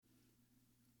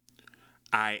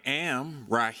I am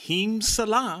Raheem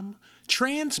Salam,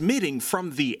 transmitting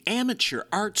from the Amateur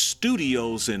Art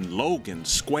Studios in Logan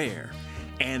Square.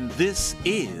 And this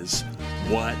is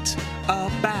What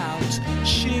About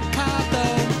Chicago?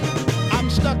 I'm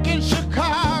stuck in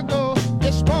Chicago.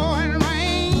 It's pouring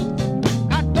rain.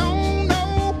 I don't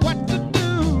know what to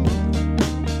do.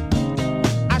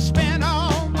 I spent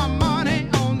all my money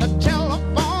on the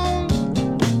telephone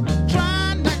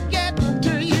trying to get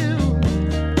to you.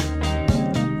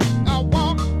 I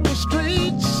walk the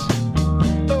streets,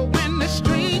 the windy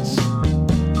streets,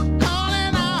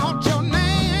 calling out your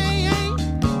name.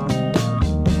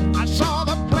 I saw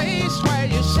the place where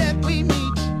you said we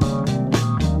meet,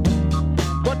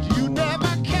 but you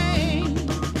never came.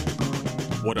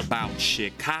 What About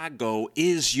Chicago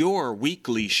is your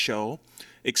weekly show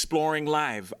exploring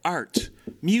live art,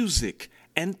 music,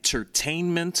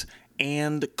 entertainment,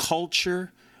 and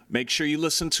culture. Make sure you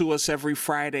listen to us every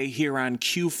Friday here on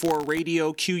Q4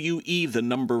 Radio, QUE, the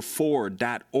number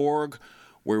 4.org,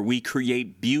 where we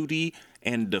create beauty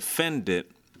and defend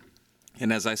it.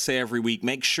 And as I say every week,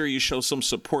 make sure you show some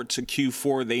support to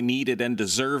Q4. They need it and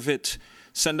deserve it.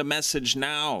 Send a message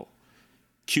now.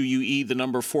 QUE, the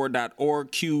number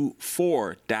 4.org,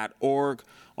 Q4.org,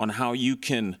 on how you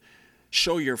can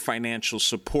show your financial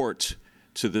support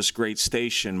to this great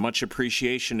station. Much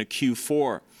appreciation to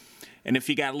Q4. And if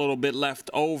you got a little bit left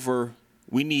over,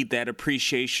 we need that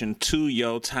appreciation too,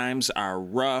 yo. Times are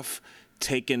rough.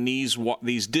 Taking these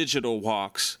digital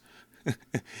walks,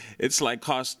 it's like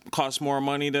cost more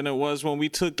money than it was when we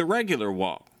took the regular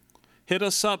walk. Hit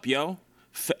us up, yo.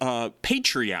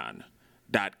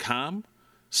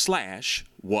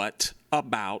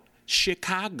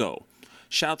 Patreon.com/whataboutchicago.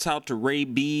 Shouts out to Ray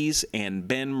Bees and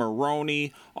Ben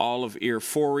Maroney, all of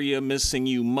Earphoria, missing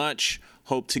you much.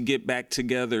 Hope to get back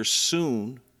together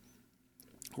soon.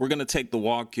 We're going to take the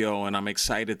walk, yo, and I'm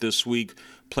excited this week.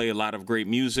 Play a lot of great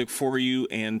music for you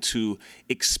and to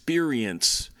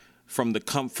experience from the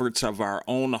comforts of our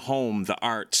own home, the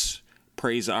arts.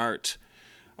 Praise art.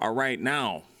 All right,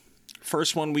 now,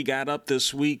 first one we got up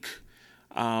this week.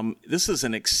 This is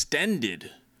an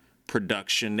extended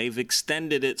production. They've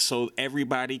extended it so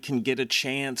everybody can get a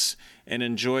chance and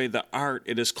enjoy the art.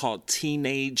 It is called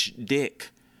Teenage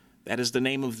Dick. That is the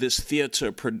name of this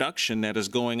theater production that is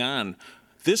going on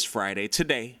this Friday,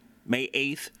 today, May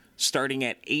 8th, starting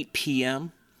at 8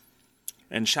 p.m.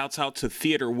 And shouts out to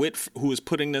Theater Wit, who is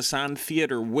putting this on.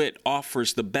 Theater Wit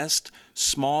offers the best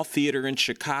small theater in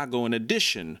Chicago. In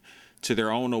addition to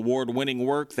their own award-winning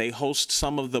work, they host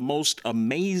some of the most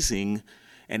amazing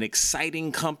and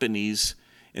exciting companies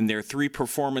in their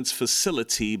 3-performance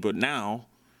facility, but now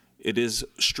it is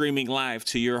streaming live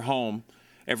to your home.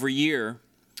 Every year,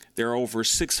 there are over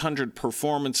 600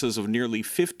 performances of nearly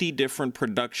 50 different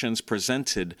productions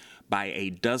presented by a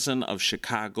dozen of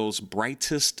Chicago's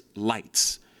brightest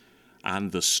lights on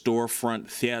the storefront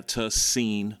theater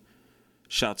scene.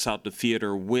 Shouts out to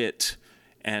Theater Wit.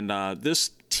 And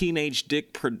this Teenage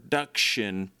Dick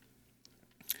production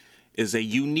is a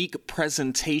unique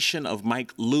presentation of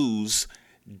Mike Liu's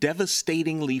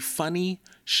devastatingly funny,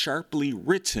 sharply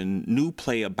written new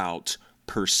play about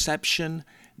perception,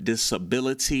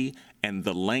 disability, and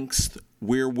the lengths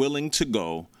we're willing to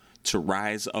go to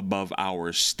rise above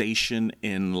our station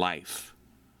in life.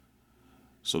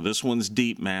 So this one's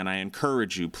deep, man. I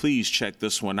encourage you, please check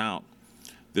this one out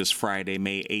this Friday,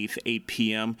 May 8th, 8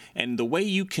 p.m. And the way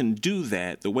you can do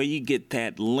that, the way you get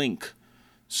that link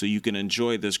so you can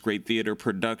enjoy this great theater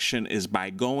production is by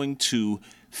going to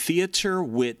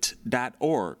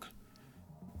theaterwit.org.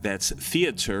 That's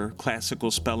theater,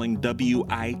 classical spelling,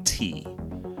 WIT.org.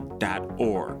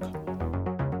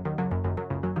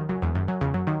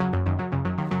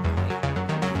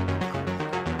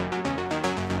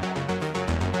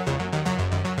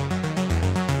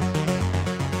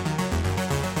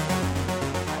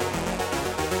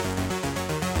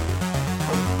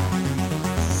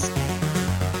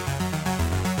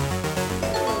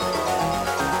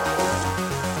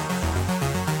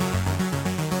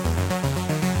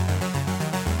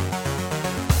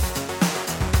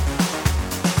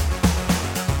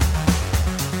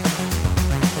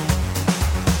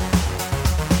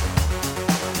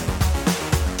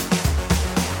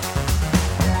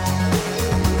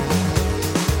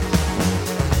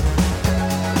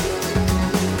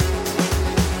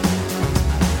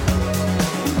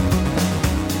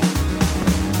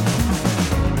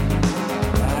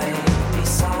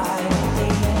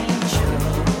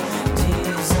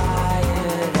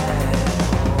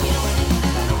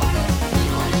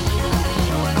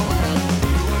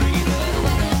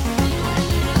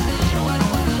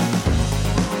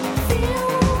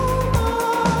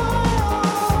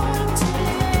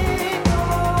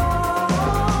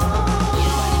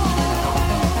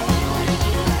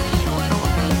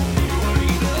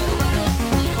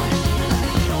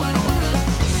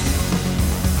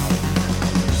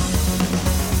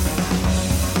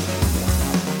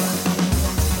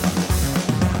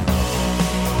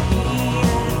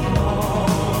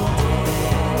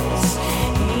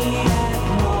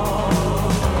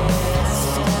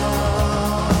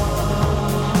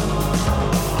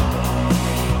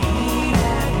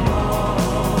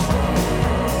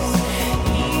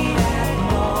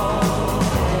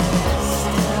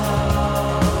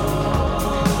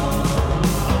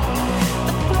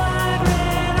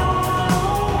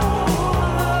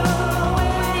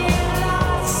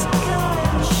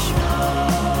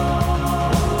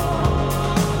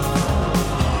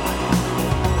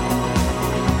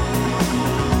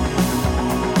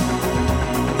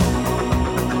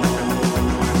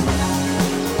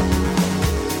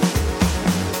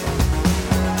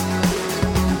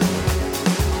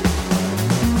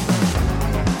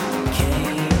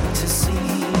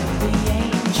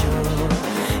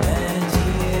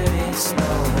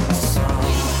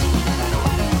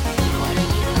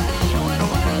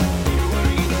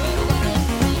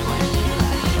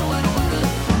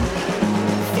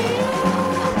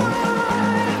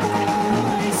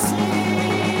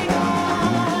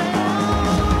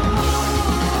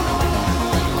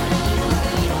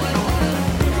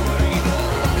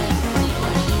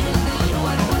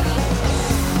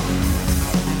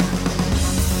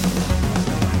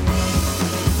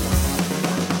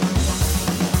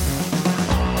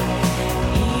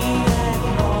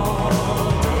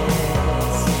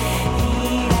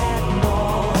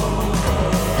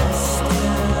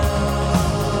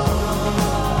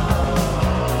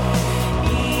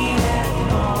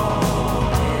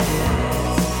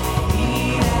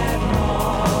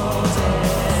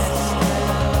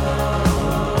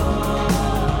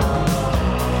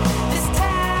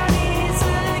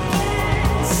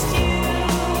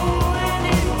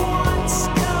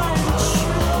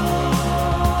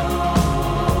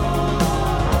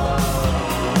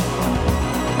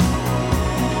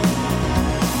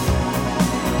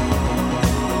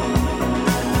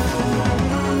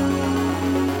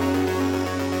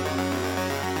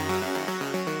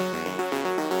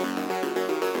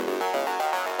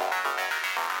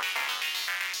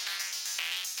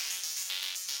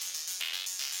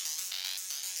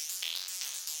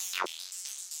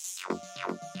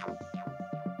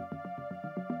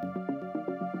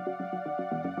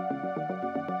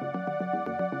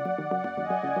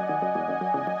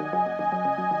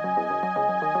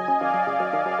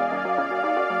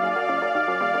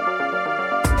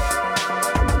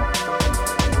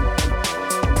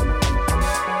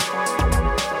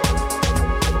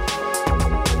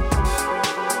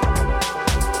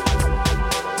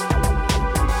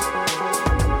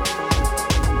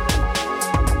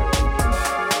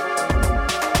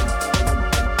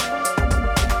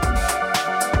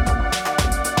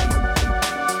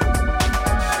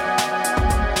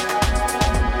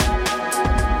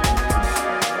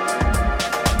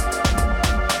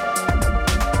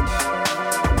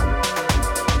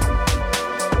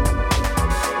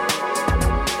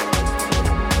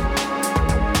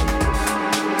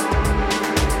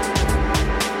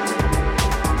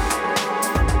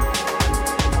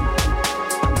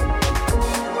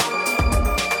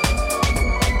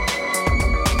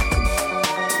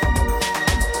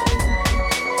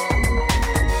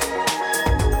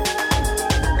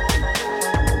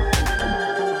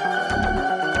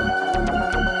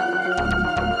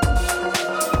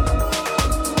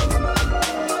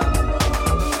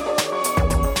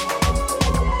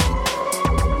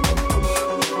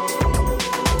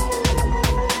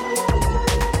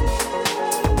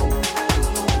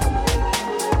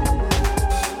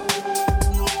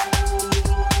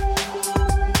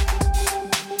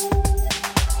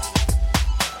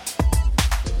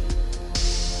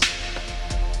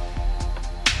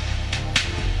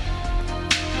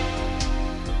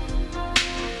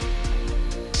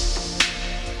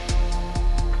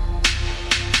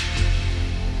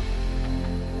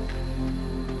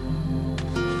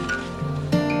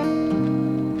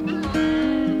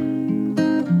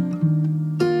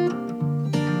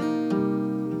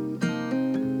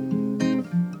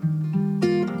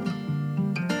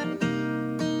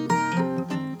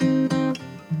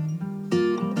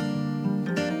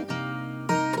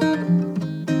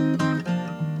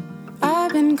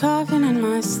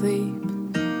 sleep.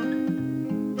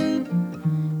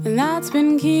 And that's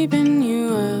been keeping you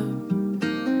up.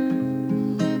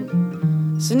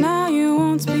 So now you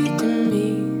won't speak to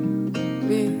me,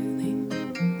 really.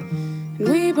 And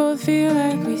we both feel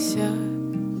like we suck.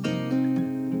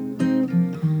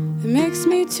 It makes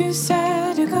me too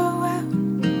sad to go out.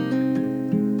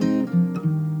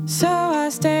 So I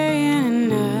stay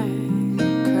in and I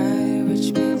cry,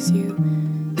 which makes you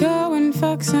go and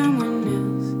fuck someone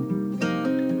else,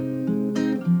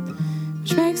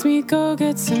 which makes me go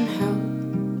get some help.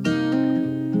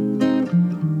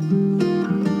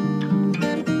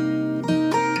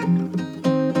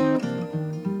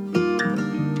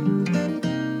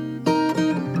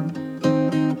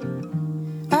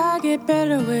 I get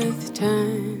better with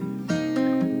time.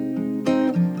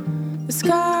 The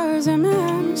scars on my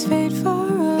arms fade far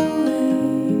away.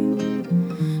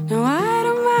 Now I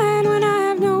don't mind when I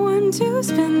have no one to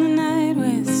spend the night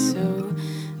with, so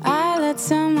I let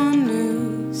someone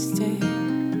new stay.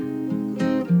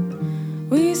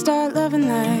 We start loving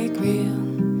like real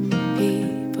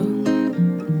people.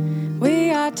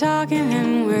 We are talking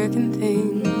and working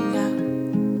things out.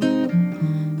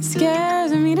 It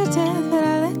scares me to death that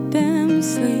I let them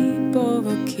sleep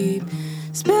over, keep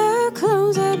spare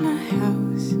clothes at my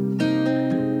house.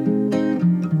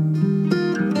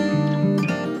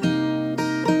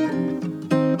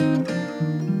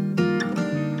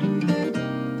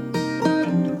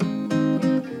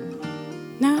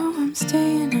 Now I'm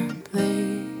staying up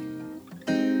late,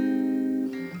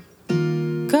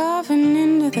 coughing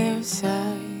into their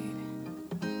side.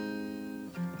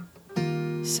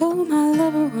 So my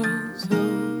lover rolls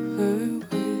over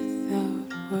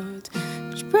without words,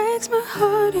 which breaks my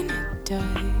heart and it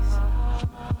dies.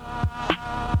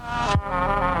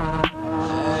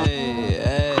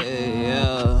 Hey,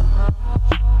 yeah.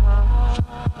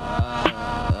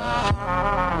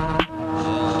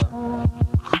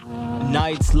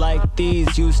 Nights like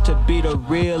these used to be the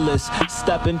realest.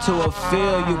 Step into a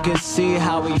field, you can see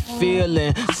how we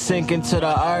feeling. Sink into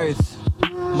the earth.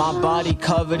 My body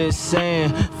covered in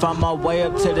sand. Find my way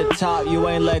up to the top, you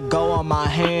ain't let go on my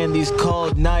hand. These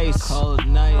cold nights, a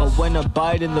winter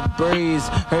bite in the breeze.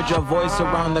 Heard your voice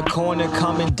around the corner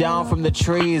coming down from the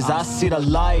trees. I see the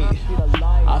light,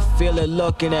 I feel it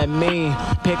looking at me.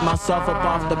 Pick myself up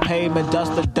off the pavement,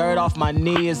 dust the dirt off my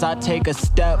knees. I take a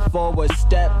step forward,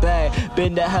 step back,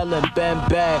 bend to hell and bend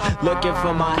back. Looking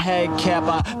for my head cap,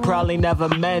 I probably never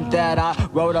meant that. I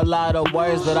wrote a lot of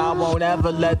words that I won't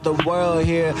ever let the world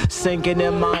hear. Sinking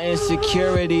in my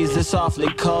insecurities, it's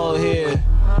awfully cold here.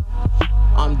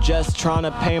 I'm just trying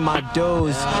to pay my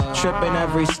dues. Tripping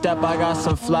every step, I got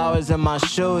some flowers in my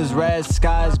shoes. Red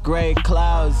skies, gray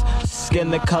clouds, skin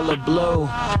the color blue.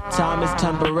 Time is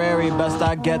temporary, best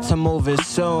I get to moving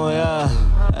soon, yeah.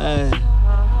 Hey.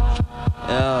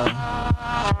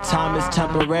 Yeah. Time is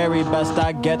temporary, best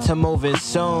I get to moving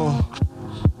soon.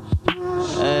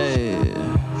 Hey.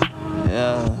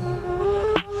 Yeah.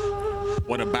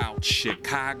 What about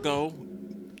Chicago?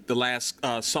 The last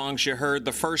songs you heard,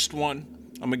 the first one,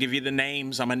 I'm going to give you the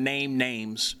names. I'm going to name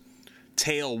names.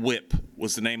 Tail Whip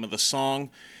was the name of the song.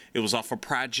 It was off a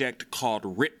project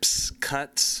called Rips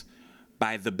Cuts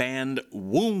by the band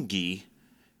Woongie.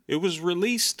 It was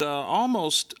released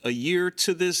almost a year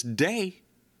to this day,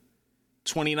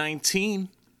 2019.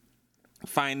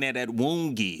 Find that at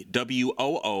Woongie,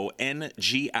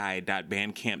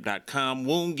 WOONGI.bandcamp.com.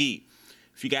 Woongie.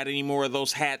 If you got any more of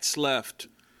those hats left,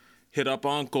 hit up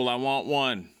Uncle. I want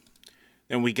one.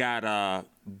 Then we got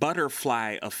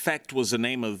Butterfly Effect was the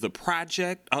name of the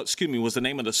project. Was the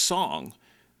name of the song.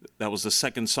 That was the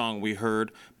second song we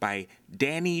heard by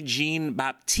Danny Jean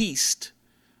Baptiste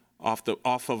off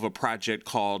of a project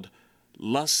called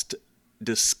Lust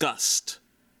Disgust.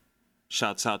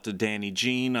 Shouts out to Danny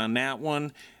Jean on that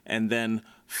one. And then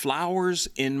Flowers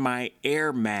in My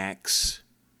Air Max.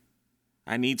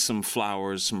 I need some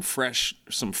flowers, some fresh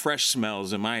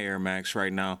smells in my Air Max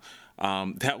right now.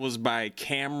 That was by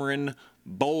Cameron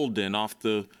Bolden off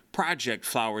the project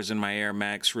Flowers in My Air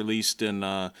Max, released in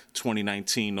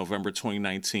 2019, November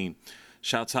 2019.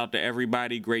 Shouts out to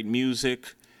everybody. Great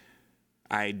music.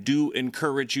 I do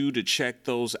encourage you to check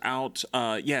those out.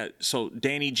 So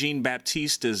Danny Jean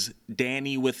Baptiste is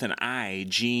Danny with an I,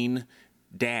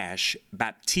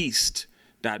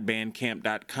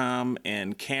 Jean-Baptiste.bandcamp.com,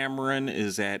 and Cameron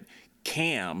is at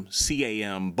CAM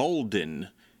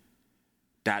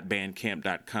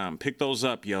Bolden.bandcamp.com. Pick those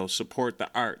up, yo. Support the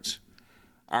arts.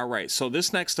 All right, so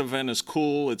this next event is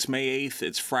cool. It's May 8th.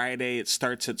 It's Friday. It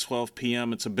starts at 12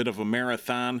 p.m. It's a bit of a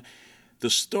marathon. The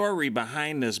story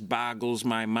behind this boggles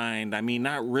my mind. I mean,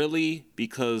 not really,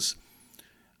 because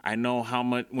I know how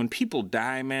much, when people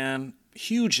die, man,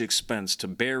 huge expense to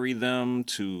bury them,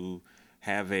 to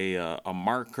have a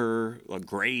marker, a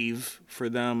grave for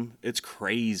them. It's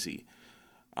crazy.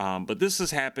 But this is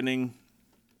happening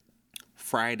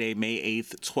Friday, May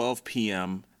 8th, 12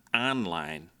 p.m.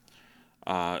 online.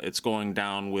 It's going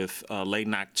down with Les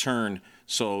Nocturnes.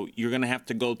 So you're going to have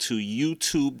to go to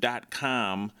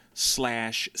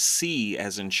youtube.com/C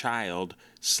as in child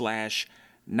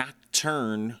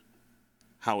 /Nocturne,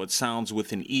 how it sounds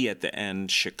with an E at the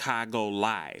end, Chicago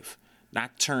Live.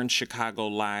 Nocturne Chicago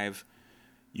Live.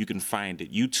 You can find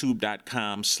it.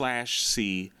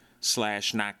 youtube.com/C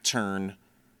 /Nocturne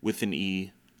with an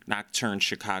E, Nocturne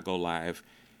Chicago Live.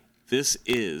 This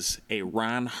is a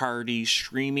Ron Hardy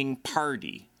streaming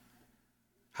party.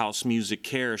 House Music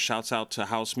Cares. Shouts out to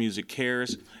House Music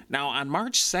Cares. Now, on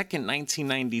March 2nd,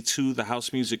 1992, the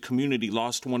house music community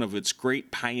lost one of its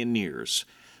great pioneers,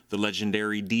 the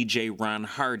legendary DJ Ron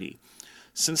Hardy.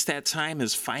 Since that time,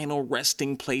 his final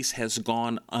resting place has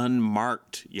gone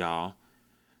unmarked, y'all,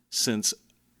 since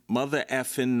mother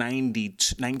effing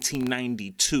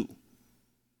 1992.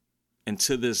 And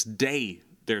to this day,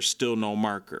 there's still no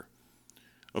marker.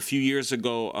 A few years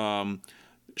ago,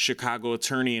 Chicago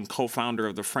attorney and co-founder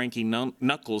of the Frankie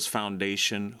Knuckles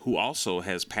Foundation, who also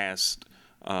has passed,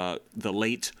 the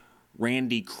late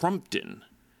Randy Crumpton,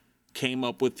 came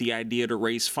up with the idea to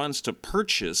raise funds to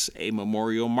purchase a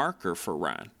memorial marker for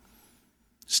Ron.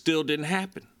 Still didn't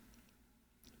happen.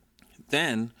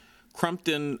 Then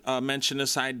Crumpton mentioned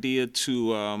this idea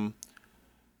to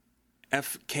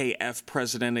FKF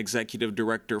President Executive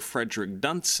Director Frederick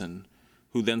Dunson,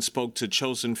 who then spoke to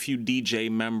Chosen Few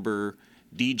DJ member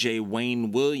DJ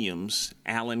Wayne Williams,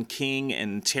 Alan King,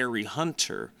 and Terry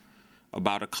Hunter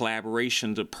about a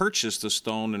collaboration to purchase the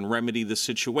stone and remedy the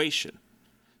situation.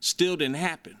 Still didn't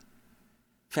happen.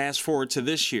 Fast forward to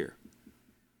this year.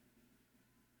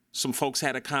 Some folks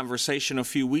had a conversation a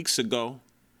few weeks ago,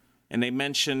 and they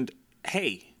mentioned,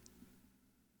 hey,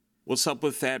 what's up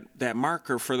with that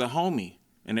marker for the homie?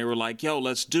 And they were like, yo,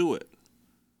 let's do it.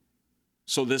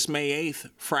 So this May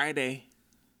 8th, Friday,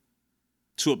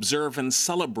 to observe and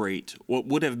celebrate what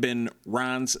would have been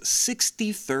Ron's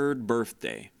 63rd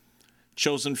birthday,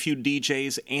 Chosen Few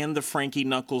DJs and the Frankie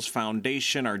Knuckles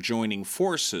Foundation are joining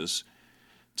forces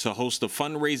to host a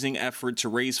fundraising effort to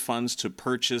raise funds to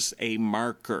purchase a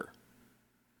marker.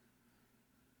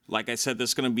 Like I said,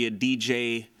 there's going to be a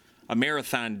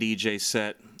marathon DJ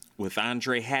set with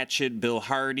Andre Hatchett, Bill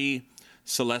Hardy,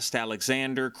 Celeste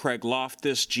Alexander, Craig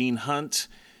Loftus, Gene Hunt,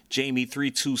 Jamie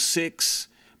 326,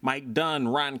 Mike Dunn,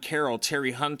 Ron Carroll,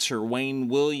 Terry Hunter, Wayne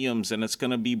Williams, and it's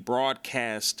going to be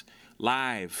broadcast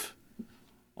live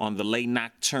on the Les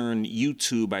Nocturnes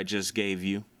YouTube I just gave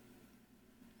you.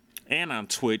 And on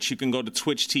Twitch. You can go to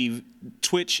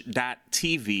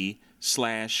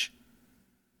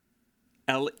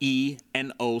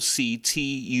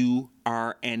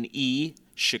twitch.tv/LENOCTURNE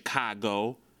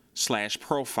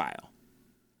Chicago/profile.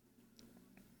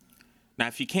 Now,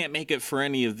 if you can't make it for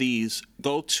any of these,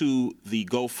 go to the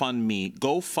GoFundMe,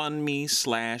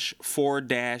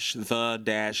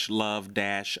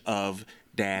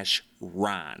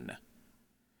 GoFundMe/for-the-love-of-Ron.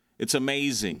 It's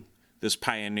amazing. This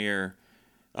pioneer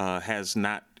has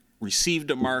not received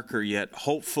a marker yet.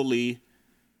 Hopefully,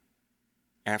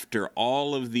 after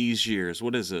all of these years,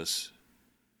 what is this?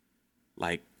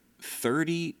 Like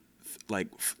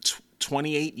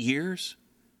 28 years?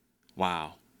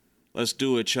 Wow. Let's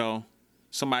do it, yo.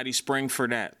 Somebody spring for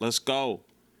that. Let's go.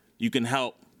 You can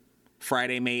help.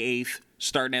 Friday, May 8th,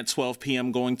 starting at 12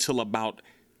 p.m., going till about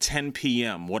 10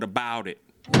 p.m. What about it?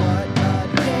 What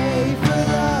a day for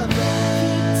love.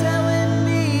 Keep telling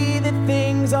me that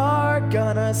things are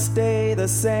gonna stay the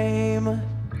same.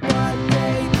 What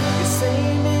day? The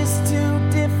same is too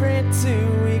different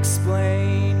to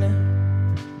explain.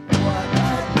 What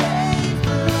a day for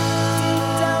love.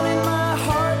 Deep down in my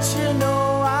heart, you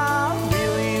know I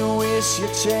really wish you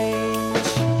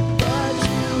changed. But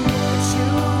you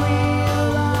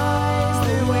realize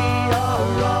that we are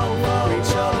wrong for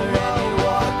each other and you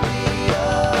walk the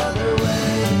other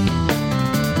way.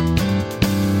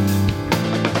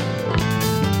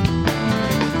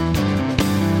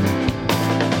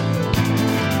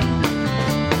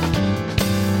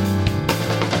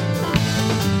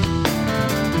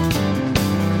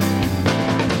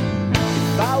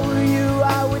 If I were you,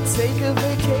 I would take a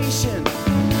vacation.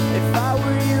 If I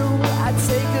were you, I'd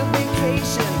take a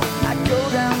vacation. I'd go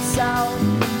down south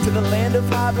to the land of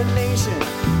hibernation.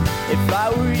 If I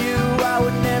were you, I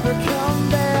would never come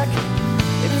back.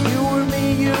 If you were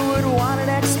me, you would want an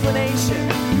explanation.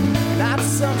 Not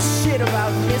some shit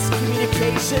about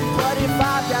miscommunication, but if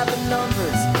I've got the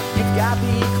numbers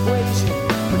the equation,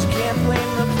 but you can't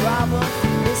blame the problem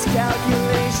for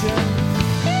miscalculation.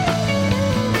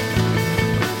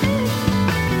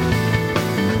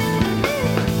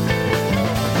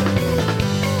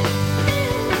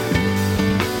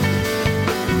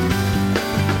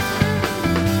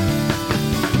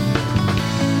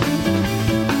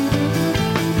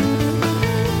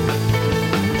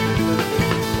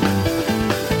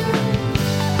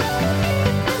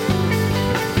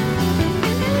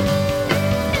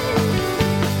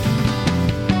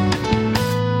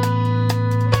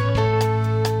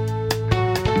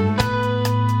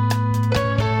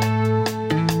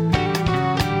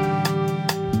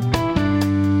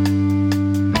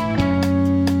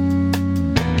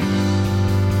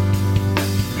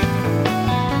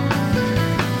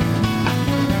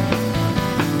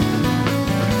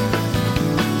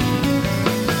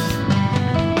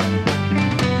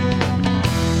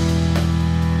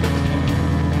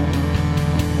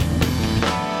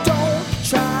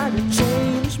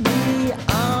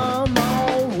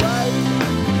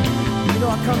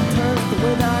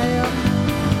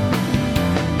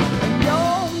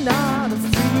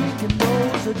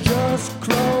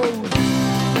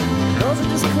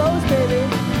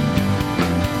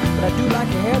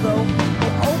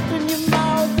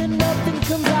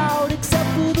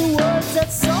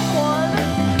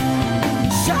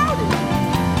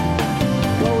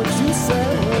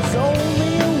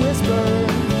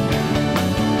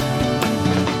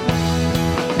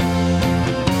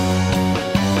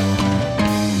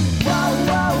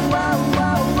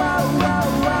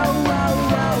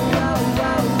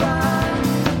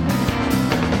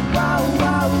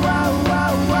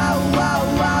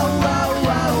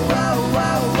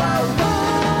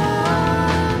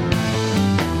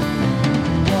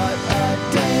 What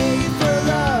a day for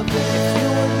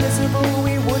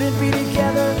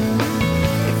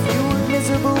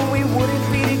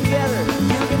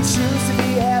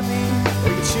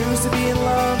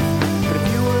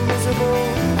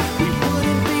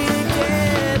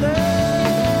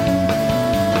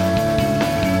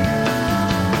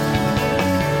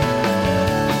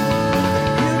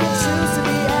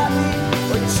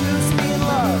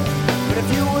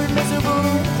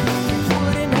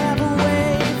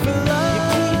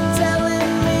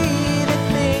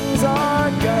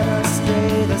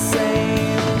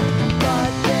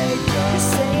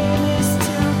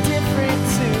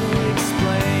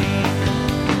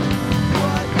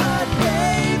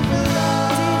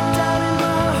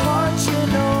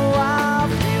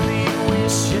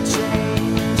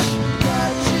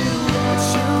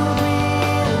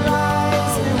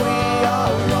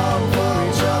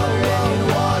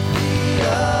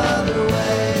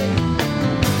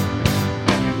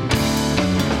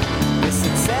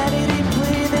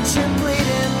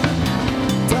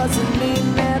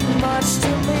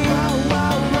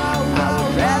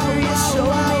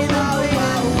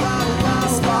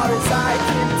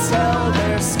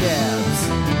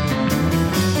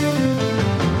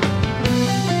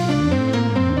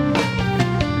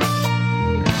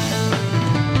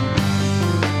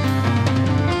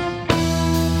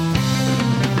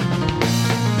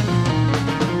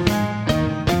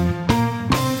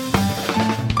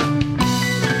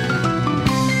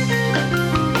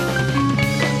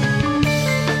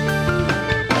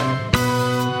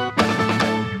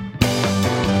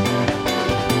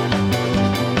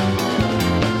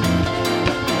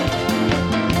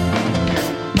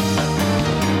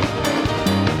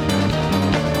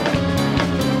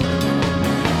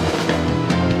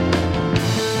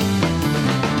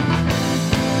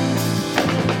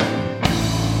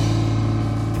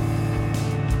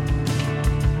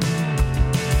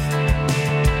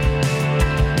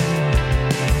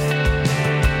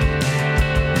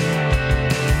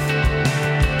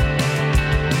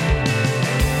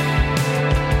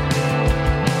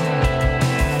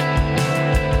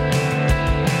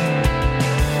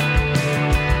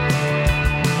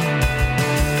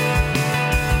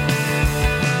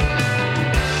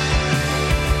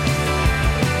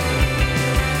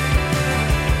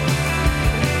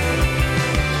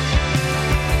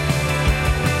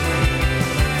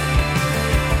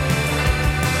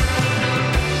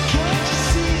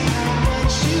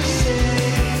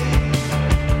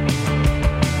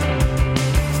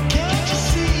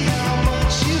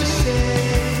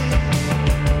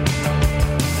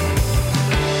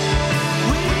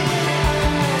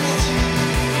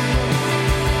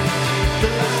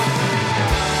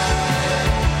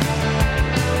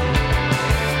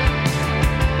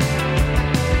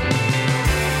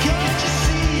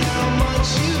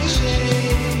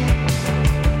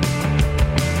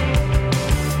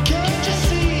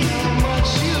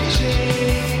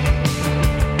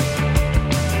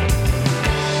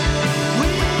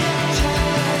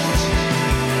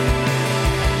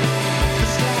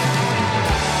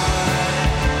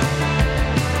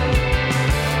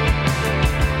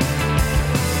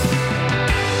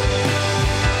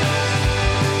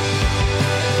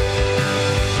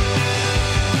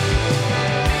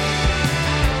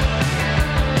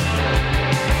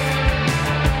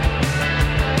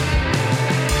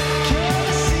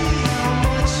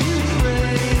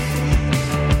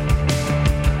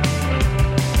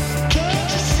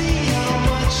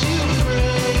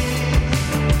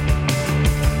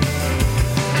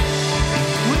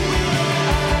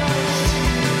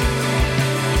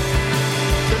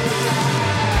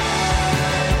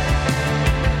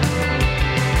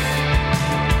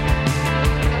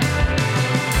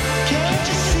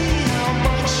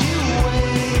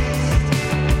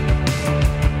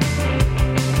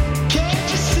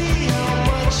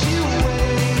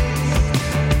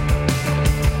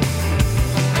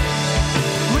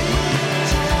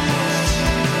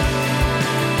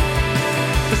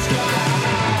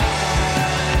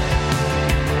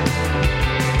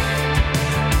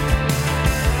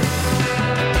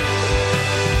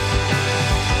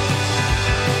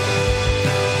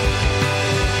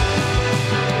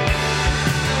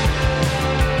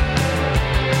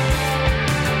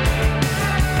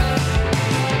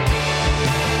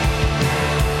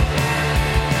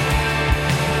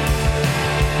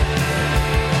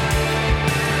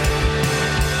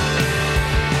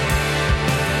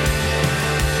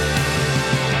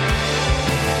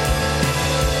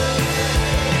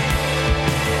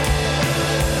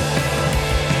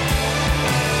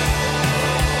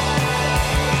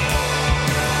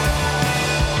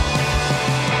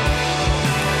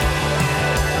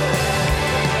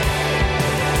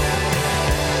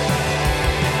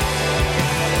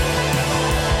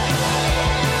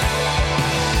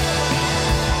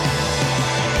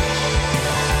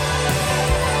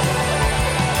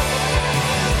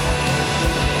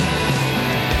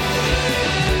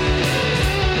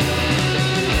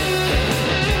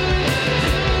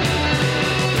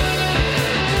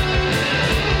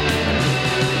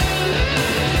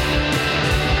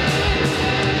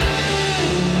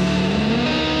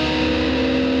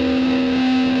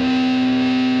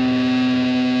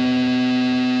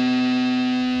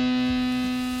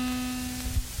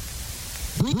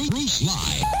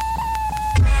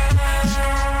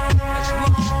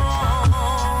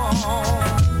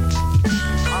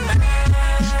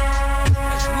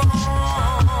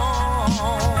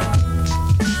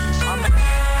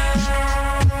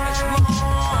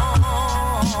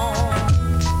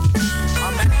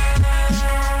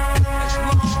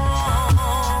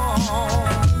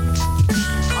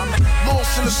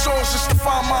the source just to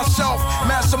find myself.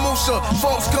 Master Musa,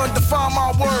 folks couldn't define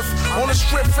my worth. On the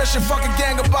strip fishing, fucking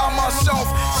gang about myself.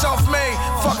 Self-made,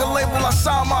 fucking label, I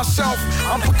sign myself.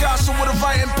 I'm Picasso with a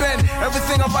writing pen.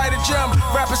 Everything I write a gem.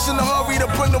 Rappers in a hurry to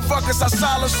bring the ruckus, I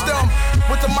silence them.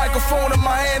 With the microphone in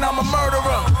my hand, I'm a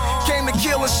murderer. Came to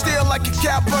kill and steal like a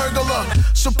cat burglar.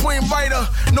 Supreme writer,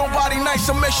 nobody nice.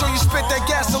 So make sure you spit that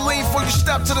gasoline before you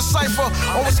step to the cipher.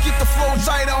 Always keep the flow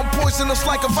tighter, I'm poisonous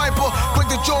like a viper.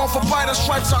 Quick to jaw for biter,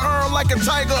 stripes I earn like a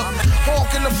tiger.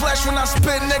 Hawk in the flesh when I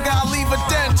spit, nigga, I leave a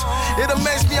dent. It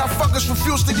amazes me how fuckers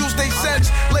refuse to use their sense.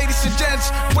 Ladies and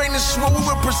gents, greatness is what we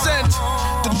represent.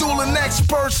 The dueling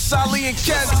experts, Sally and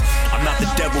Kent. I'm not the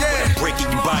devil, but I'm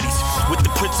breaking your bodies. With the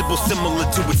principle similar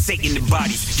to what Satan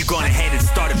embodies. You gone ahead and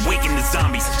started waking the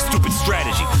zombies. Stupid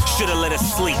strategy, should've let us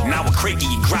sleep. Now we're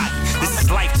cranky and groggy. This is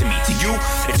life to me, to you,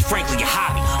 it's frankly a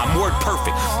hobby. I'm word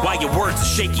perfect, while your words are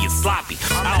shaky and sloppy.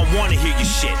 I don't wanna hear your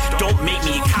shit, don't make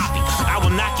me a copy. I will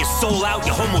knock your soul out,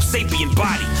 your homo sapien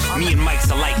body. Me and Mike's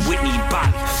are like Whitney and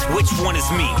Bobby. Which one is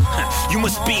me? You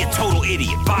must be a total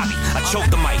idiot, Bobby. I choke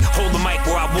the mic, hold the mic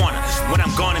where I wanna. When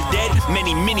I'm gone and dead,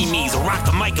 many mini-me's will rock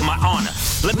the mic in my honor.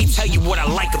 Let me tell you what I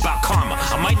like about karma.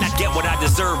 I might not get what I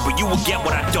deserve, but you will get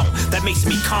what I don't. That makes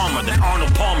me calmer than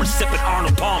Arnold Palmer sipping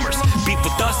Arnold Palmers. Beef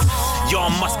with us? Y'all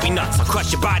must be nuts. I'll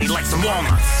crush your body like some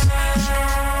walnuts.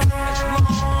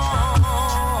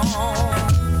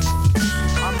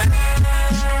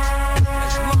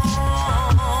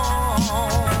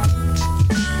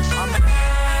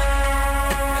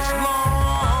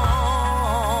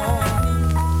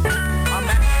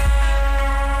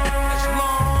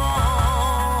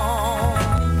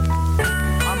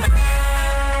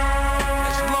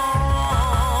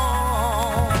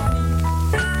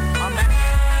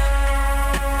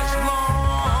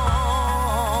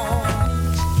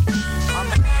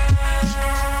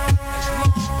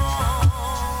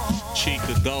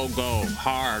 Go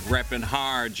hard, reppin'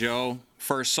 hard, Joe.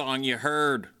 First song you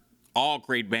heard, all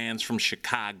great bands from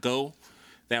Chicago.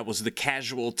 That was the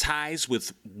Casual Ties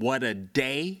with What a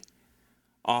Day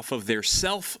off of their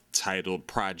self-titled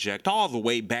project all the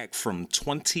way back from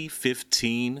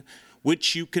 2015,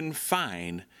 which you can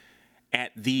find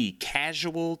at the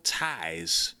Casual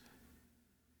Ties,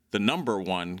 the number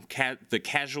one, the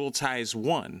Casual Ties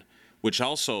 1, which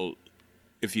also,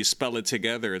 if you spell it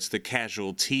together, it's the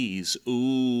Casualties.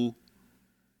 Ooh.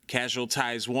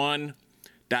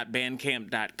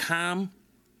 Casualties1.bandcamp.com.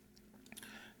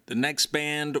 The next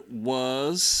band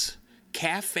was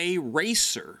Cafe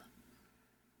Racer.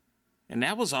 And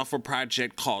that was off a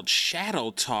project called Shadow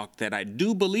Talk that I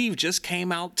do believe just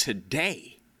came out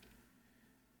today.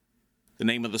 The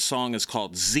name of the song is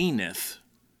called Zenith.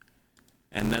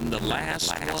 And then the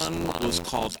last one was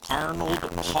called Arnold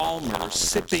Palmer,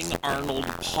 Sipping Arnold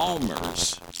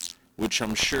Palmers, which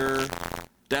I'm sure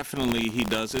definitely he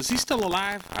does. Is he still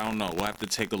alive? I don't know. We'll have to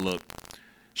take a look.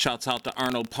 Shouts out to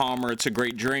Arnold Palmer. It's a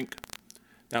great drink.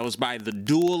 That was by the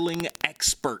Dueling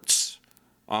Experts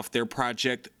off their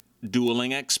project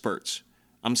Dueling Experts.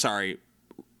 I'm sorry.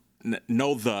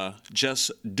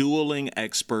 Just Dueling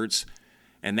Experts.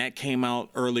 And that came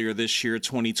out earlier this year,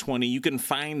 2020. You can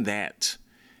find that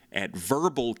at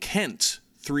Verbal Kent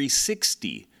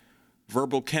 360,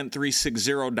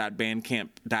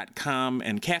 verbalkent360.bandcamp.com,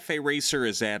 and Cafe Racer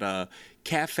is at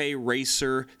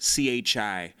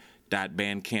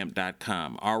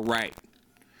caferacerchi.bandcamp.com. All right,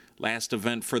 last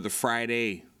event for the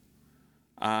Friday.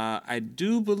 I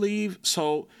do believe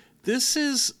so. This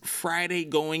is Friday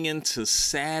going into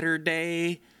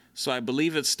Saturday, so I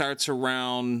believe it starts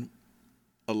around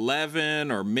 11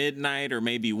 or midnight or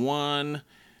maybe 1.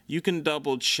 You can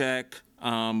double check,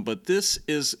 but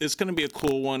it's going to be a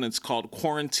cool one. It's called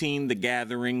Quarantine the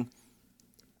Gathering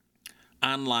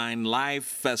Online Live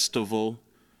Festival.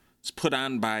 It's put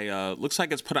on by, looks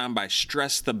like it's put on by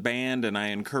Stress the Band, and I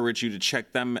encourage you to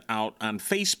check them out on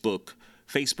Facebook,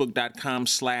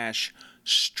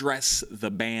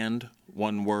 facebook.com/stresstheband,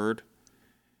 one word.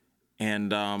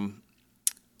 And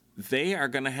they are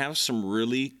going to have some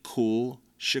really cool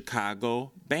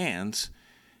Chicago bands.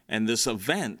 And this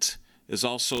event is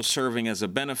also serving as a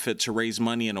benefit to raise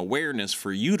money and awareness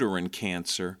for uterine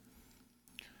cancer.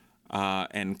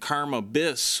 And Karma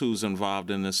Biss, who's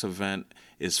involved in this event,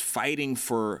 is fighting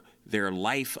for their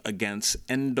life against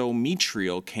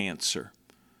endometrial cancer.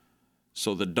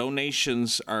 So the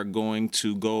donations are going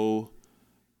to go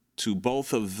to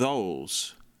both of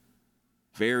those.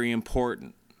 Very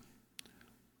important.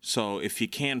 So if you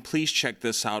can, please check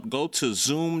this out. Go to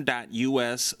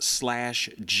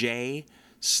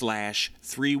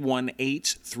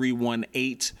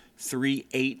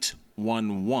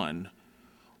zoom.us/J/318-318-3811,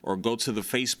 or go to the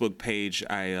Facebook page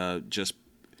I just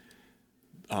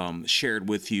shared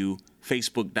with you,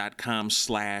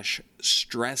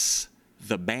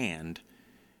 facebook.com/stresstheband,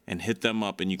 and hit them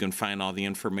up, and you can find all the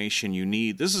information you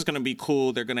need. This is going to be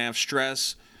cool. They're going to have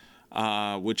Stress,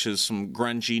 which is some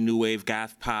grungy new wave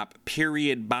goth pop.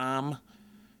 Period Bomb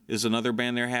is another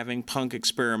band they're having. Punk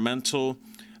experimental.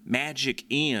 Magic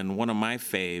Ian, one of my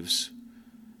faves,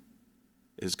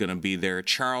 is going to be there.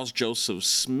 Charles Joseph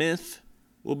Smith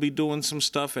will be doing some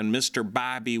stuff, and Mr.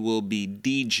 Bobby will be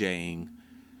DJing.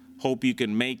 Hope you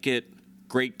can make it.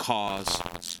 Great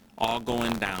cause. All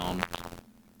going down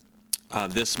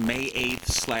this May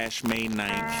 8th / May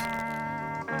 9th.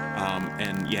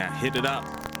 And yeah, hit it up.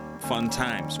 Fun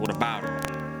times. What about it?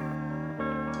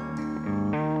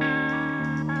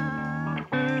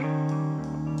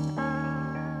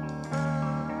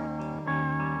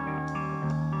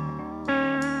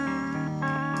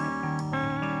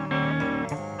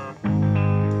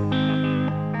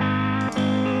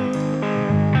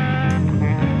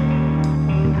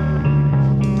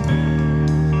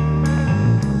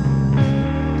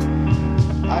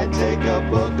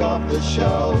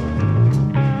 Shelf.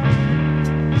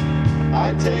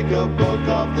 I take a book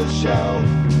off the shelf.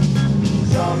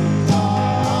 Sometimes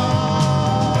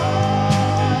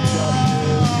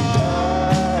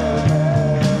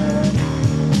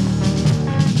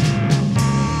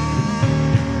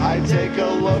I take a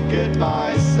look at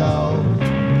myself.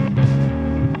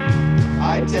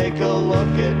 I take a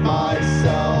look at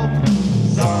myself.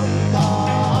 Sometimes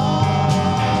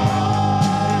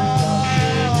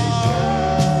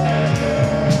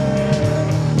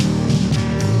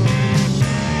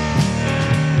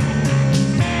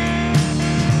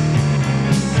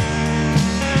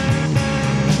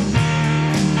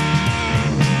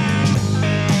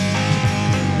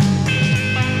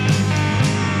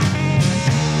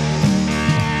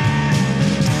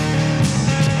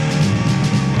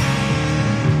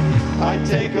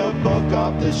take a book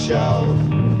off the shelf.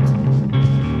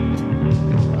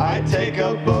 I take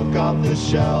a book off the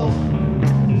shelf.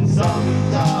 Sometimes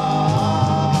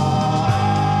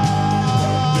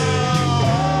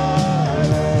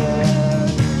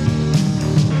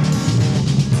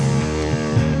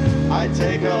I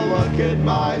take a look at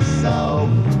myself.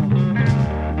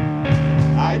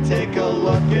 I take a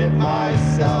look at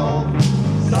myself.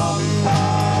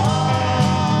 Sometimes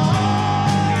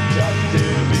just to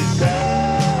be sad.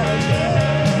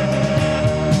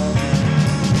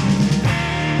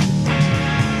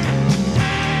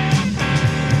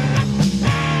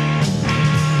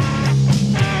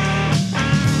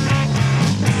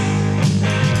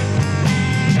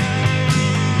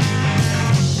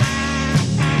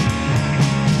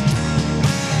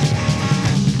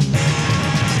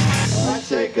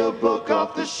 Take a book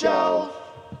off the shelf.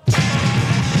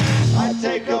 I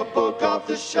take a book off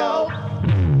the shelf.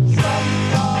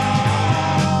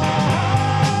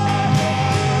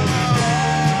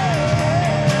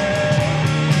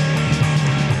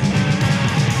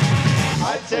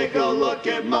 I take a look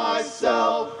at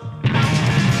myself.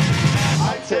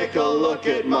 I take a look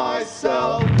at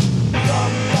myself.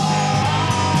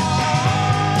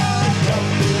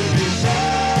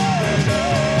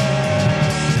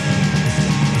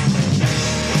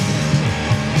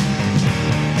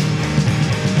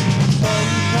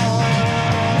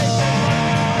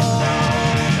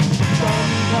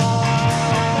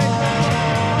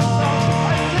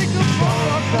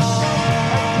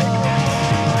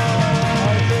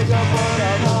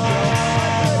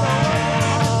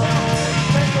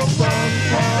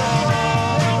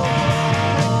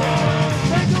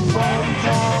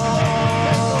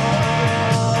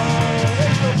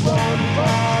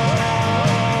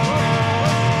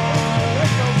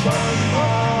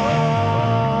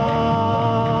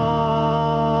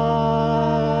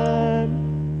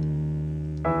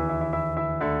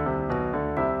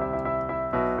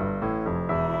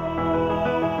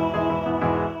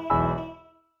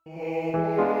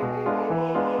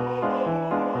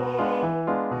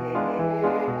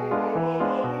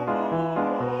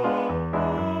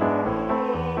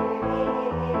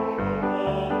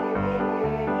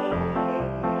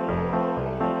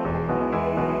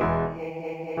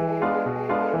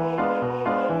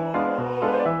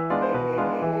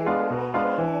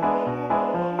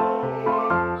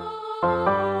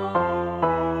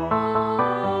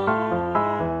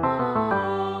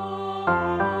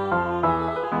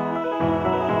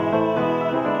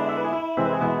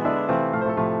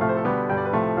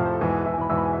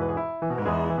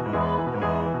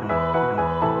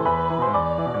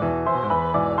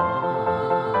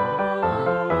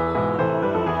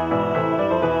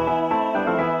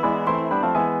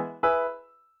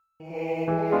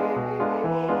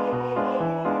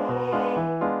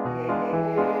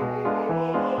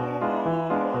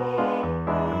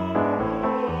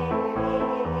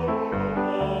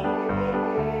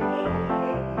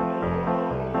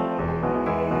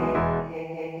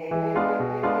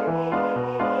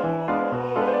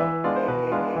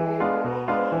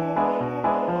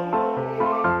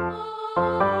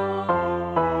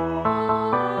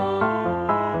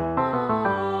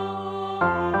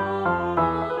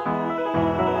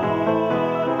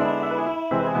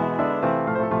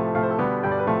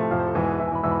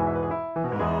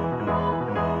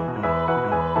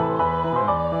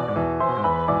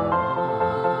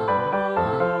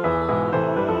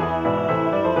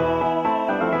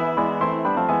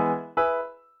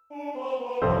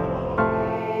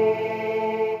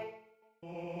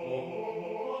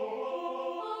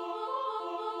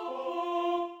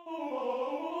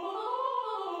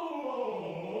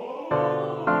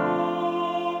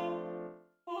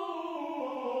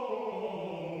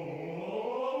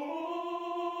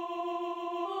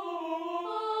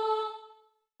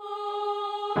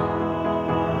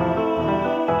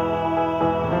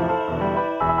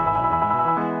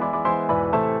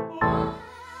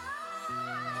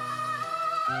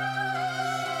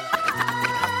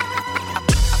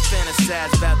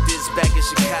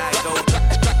 Chicago.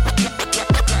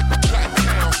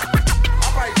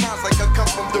 I write rhymes like I come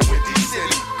from the Windy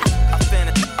City. I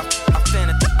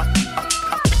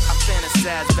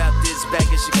fantasize about this back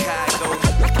in Chicago.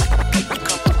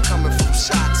 Coming from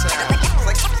Chi-Town.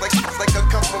 It's like I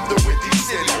come from the Windy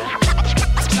City.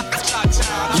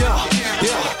 Yeah.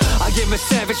 I am a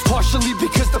savage partially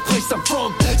because the place I'm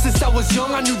from. Since I was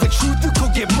young, I knew the truth, you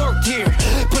could get murked here.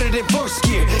 Put it in verse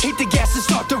gear, hit the gas and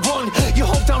start to run. Your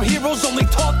hometown heroes only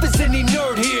tough as any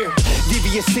nerd here.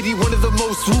 Devious City, one of the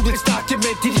most ruled,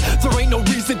 documented. There ain't no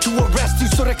reason to arrest you,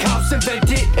 so the cops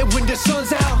invent it. And when the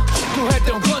sun's out, go ahead,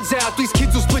 them guns out. These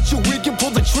kids will split your wig and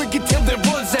pull the trigger till it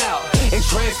runs out. And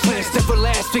transplants never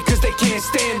last because they can't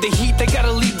stand the heat. They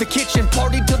gotta leave the kitchen,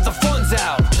 party till the fun's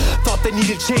out. Thought they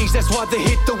needed change, that's why they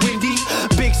hit the windy.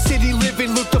 Big city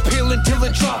living looked uphill until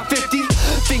it dropped 50.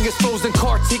 Fingers frozen,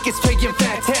 car tickets, paying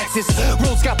fat taxes.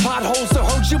 Roads got potholes, the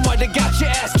hurt you might have got your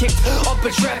ass kicked. Up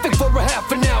in traffic for a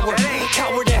half an hour.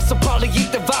 Coward ass will probably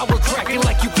eat devour, cracking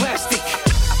like you plastic.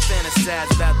 I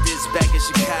fantasize about this back in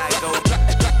Chicago.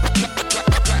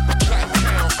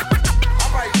 I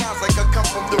write rhymes like I come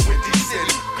from the Windy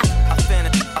City. I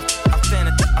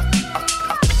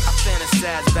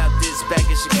fantasize about this back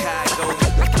in Chicago.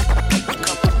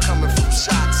 Coming from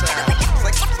Chi-Town.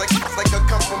 It's like I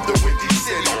come from the Windy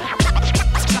City.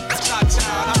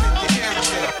 Chi-Town, I'm in the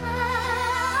area.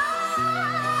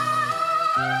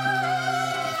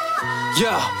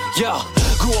 Yeah.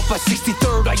 Grew up at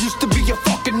 63rd, I used to be a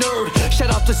fucking nerd. Shout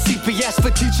out to CPS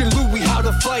for teaching Louis how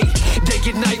to fight. Day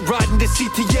and night riding the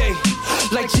CTA.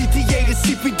 Like GTA, the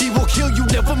CPD will kill you,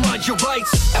 never mind your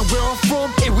rights. And where I'm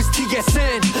from, it was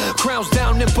TSN. Crowns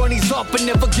down and bunnies up and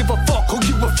never give a fuck who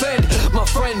you offend. My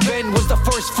friend Ben was the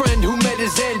first friend who met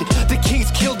his end. The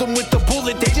Kings killed him with the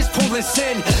bullet, they just pull and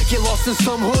send. Get lost in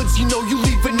some hoods, you know you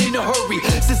leaving in a hurry.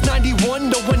 Since 91,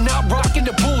 no one not rocking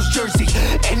the Bulls jersey.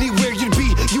 Anywhere you'd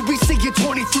be seeing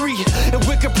 23. In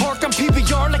Wicker Park, I'm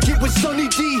PBR like it was Sunny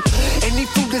D. Any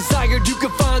food desired you can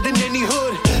find in any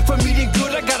hood. From eating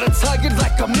good, I got a tired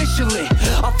like a Michelin.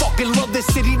 I fucking love this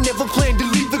city, never plan to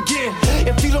leave again.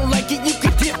 If you don't like it, you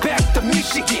can dip back to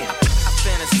Michigan. I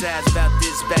fantasize about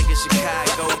this back in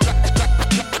Chicago.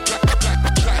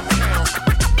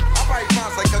 I write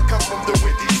rhymes like I come from the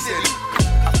Windy City.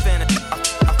 I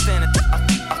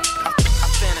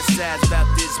fantasize about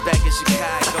this back in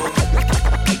Chicago.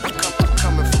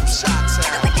 Coming from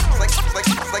Chi-Town.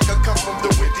 It's like I come from the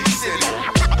Windy City.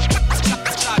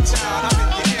 Chi-Town, I'm in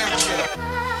the area.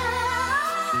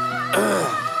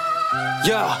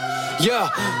 Yeah.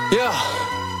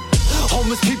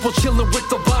 Homeless people chilling with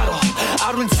the bottle.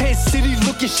 Out in Tent City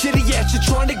looking shitty at you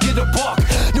trying to get a buck.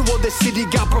 No other city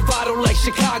got bravado like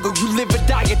Chicago. You live and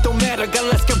die, it don't matter. Got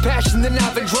less compassion than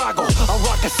Ivan Drago. I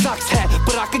rock a Sox hat,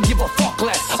 but I could give a fuck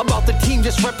less about the team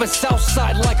just repping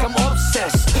Southside like I'm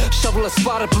obsessed. Shovel a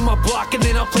spot up in my block and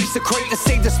then I'll place a crate to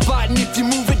save the spot. And if you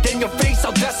move it, then your face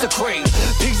I'll desecrate.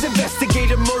 Pigs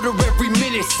investigate a murder every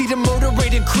minute. See the murder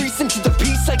rate increasing to the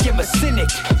peace, I am a cynic.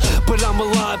 But I'm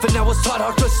alive and I was taught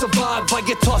how to survive by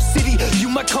a tough city. You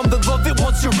might come to love it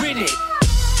once you're in it.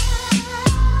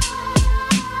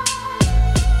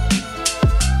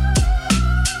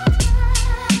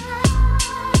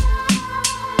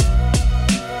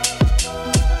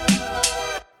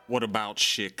 What about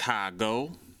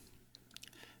Chicago?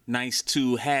 Nice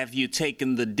to have you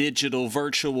taking the digital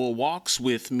virtual walks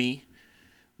with me.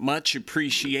 Much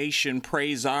appreciation,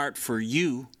 praise art for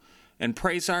you, and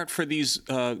praise art for these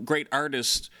great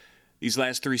artists. These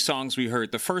last three songs we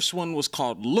heard. The first one was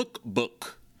called Look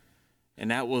Book,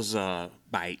 and that was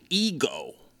by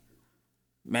Ego.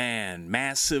 Man,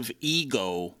 Massive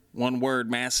Ego. One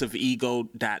word,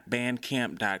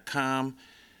 massiveego.bandcamp.com.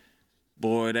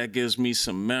 Boy, that gives me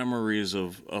some memories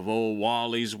of old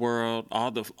Wally's World.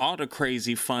 All the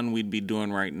crazy fun we'd be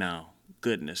doing right now.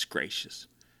 Goodness gracious.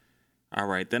 All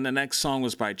right, then the next song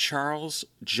was by Charles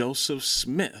Joseph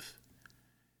Smith.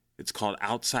 It's called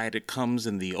Outside It Comes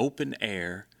in the Open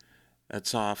Air.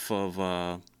 That's off of,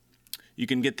 you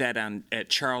can get that at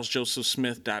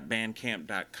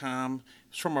charlesjosephsmith.bandcamp.com.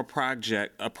 It's from a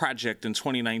project in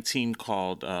 2019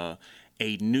 called A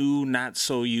New Not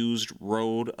So Used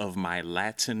Road of My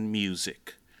Latin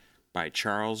Music by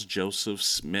Charles Joseph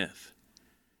Smith.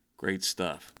 Great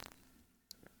stuff.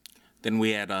 Then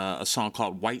we had a song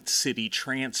called White City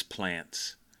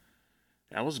Transplants.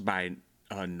 That was by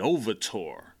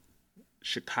Novator.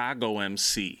 Chicago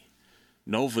MC,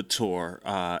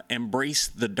 Novator, Embrace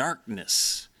the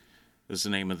Darkness was the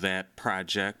name of that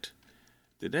project.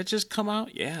 Did that just come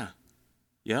out? Yeah.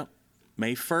 Yep.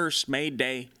 May 1st, May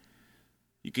Day.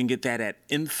 You can get that at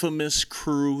Infamous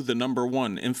Crew, the number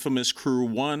 1,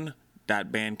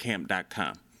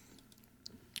 infamouscrew1.bandcamp.com.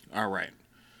 All right.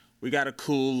 We got a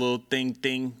cool little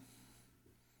thing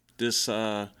this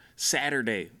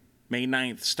Saturday, May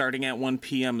 9th, starting at 1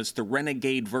 p.m. It's the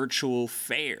Renegade Virtual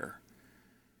Fair.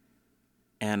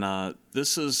 And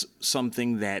this is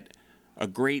something that a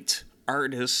great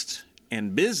artist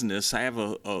and business, I have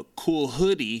a cool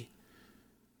hoodie,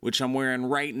 which I'm wearing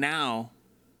right now.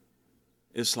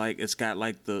 It's got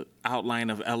like the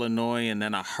outline of Illinois and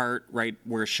then a heart right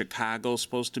where Chicago's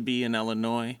supposed to be in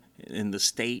Illinois, in the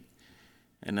state.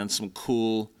 And then some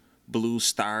cool blue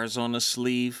stars on the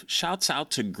sleeve. Shouts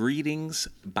out to Greetings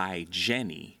by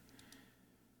Jenny.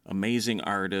 Amazing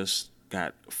artist.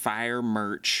 Got fire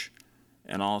merch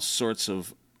and all sorts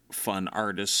of fun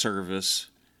artist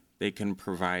service they can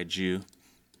provide you.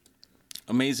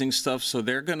 Amazing stuff. So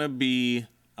they're going to be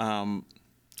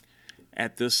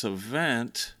at this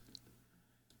event.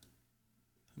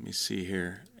 Let me see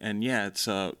here. And yeah, it's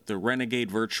the Renegade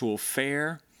Virtual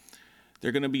Fair.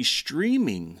 They're going to be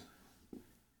streaming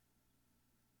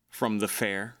from the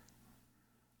fair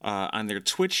on their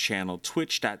Twitch channel,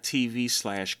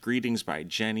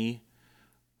 twitch.tv/greetingsbyjenny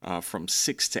from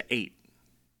 6 to 8.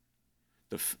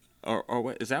 Or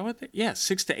what, is that what?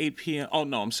 6 to 8 p.m. Oh,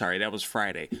 no, I'm sorry. That was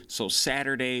Friday. So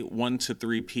Saturday, 1 to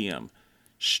 3 p.m.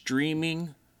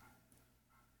 Streaming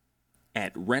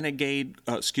at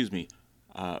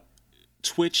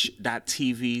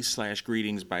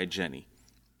twitch.tv/greetingsbyjenny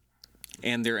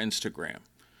and their Instagram.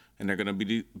 And they're going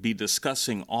to be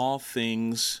discussing all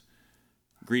things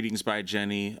Greetings by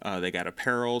Jenny. They got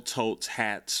apparel, totes,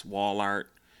 hats, wall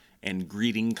art, and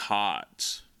greeting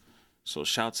cards. So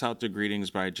shouts out to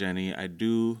Greetings by Jenny. I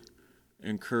do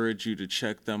encourage you to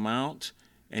check them out.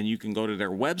 And you can go to their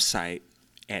website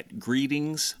at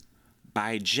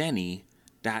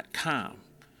greetingsbyjenny.com.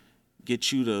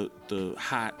 Get you the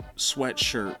hot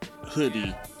sweatshirt,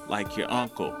 hoodie like your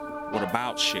uncle. What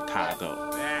about Chicago?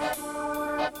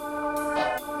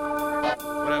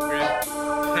 What up, Grid?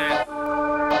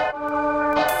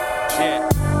 Shit.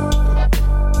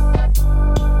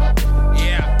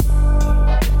 Yeah.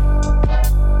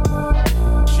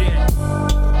 Shit.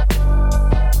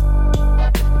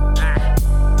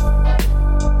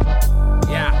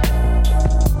 Yeah.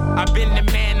 I've been the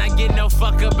man, I get no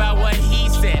fuck about what he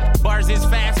said. Bars is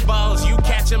fastballs, you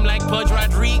catch him like Pudge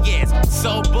Rodriguez.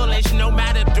 So bullish, no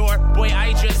matador, boy,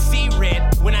 I just see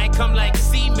red. When I come like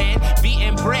Seaman, be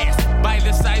impressed by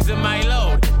the size of my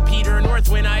load. Peter North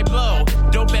when I blow,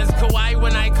 dope as Kawhi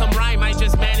when I come rhyme, I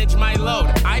just manage my load.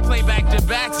 I play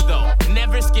back-to-backs though,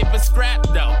 never skip a scrap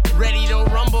though. Ready to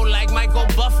rumble like Michael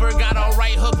Buffer, got a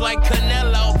right hook like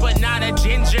Canelo, but not a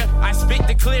ginger. I spit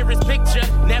the clearest picture,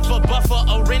 never buffer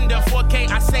a render. 4K,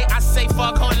 I say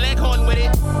foghorn leghorn with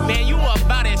it. Man, you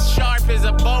about as sharp as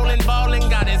a bowling,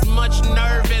 got as much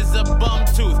nerve as a bum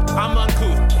tooth. I'm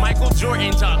uncouth, Michael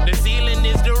Jordan talk, the ceiling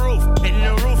is the roof, and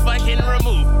the roof I can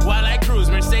remove while I cruise.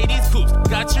 Mercedes coupes,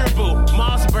 got your boo,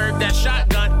 Mossberg, that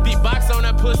shotgun, beatbox on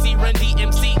a pussy, run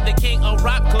DMC, the king of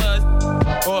rock clubs,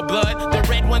 or blood, the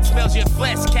red one smells your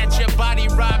flesh, catch your body,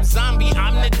 Rob Zombie,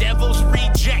 I'm the devil's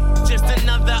reject, just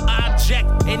another object,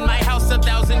 in my house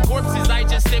 1,000 corpses, I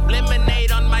just sip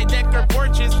lemonade on my deck or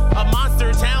porches, a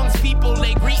monster townspeople,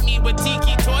 they greet me with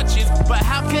tiki torches, but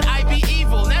how could I be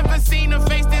evil, never seen a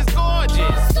face this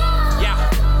gorgeous,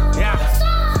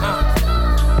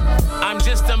 I'm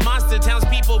just a monster,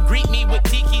 townspeople greet me with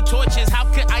tiki torches, how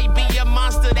could I be a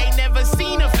monster, they never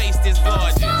seen a face this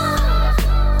gorgeous.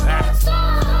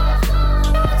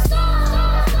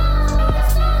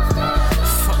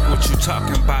 What you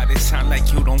talking about? It sound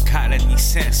like you don't got any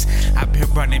sense. I've been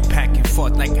running back and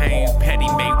forth like I ain't petty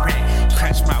made rent.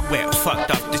 Crashed my whip,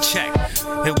 fucked up the check.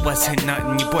 It wasn't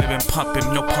nothing, your boy been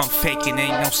pumping, no pump faking,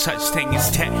 ain't no such thing as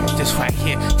tech. Just right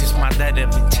here, just my letter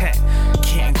of intent.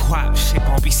 Can't quap, shit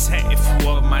gon' be set if you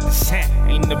are my descent.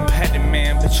 Ain't the petty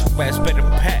man, but your ass better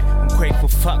pat. I'm grateful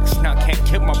fucks, now can't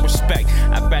kill my respect.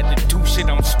 I'd rather do shit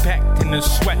on spec than to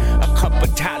sweat. A couple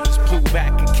dollars blew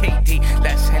back in KD,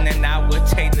 less than an hour,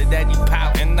 Taylor Daddy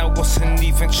Power. And I wasn't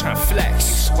even trying to flex.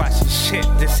 Just watching shit,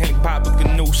 this ain't Baba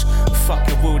Ganoush.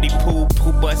 Fucking Rudy Poo,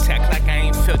 bust act like I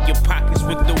ain't filled your pockets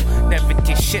with loot. Never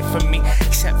did shit for me,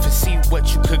 except for see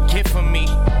what you could get from me.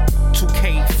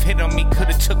 2K fit on me,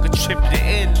 could've took a trip to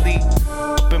Italy.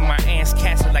 Up in my aunt's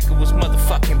castle like it was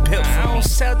motherfucking pills for me. I don't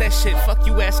sell that shit, fuck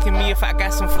you asking me if I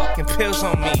got some fucking pills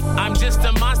on me. I'm just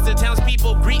a monster,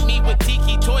 townspeople greet me with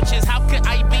tiki torches. How could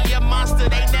I be a monster,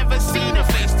 they never seen a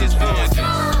face this gorgeous.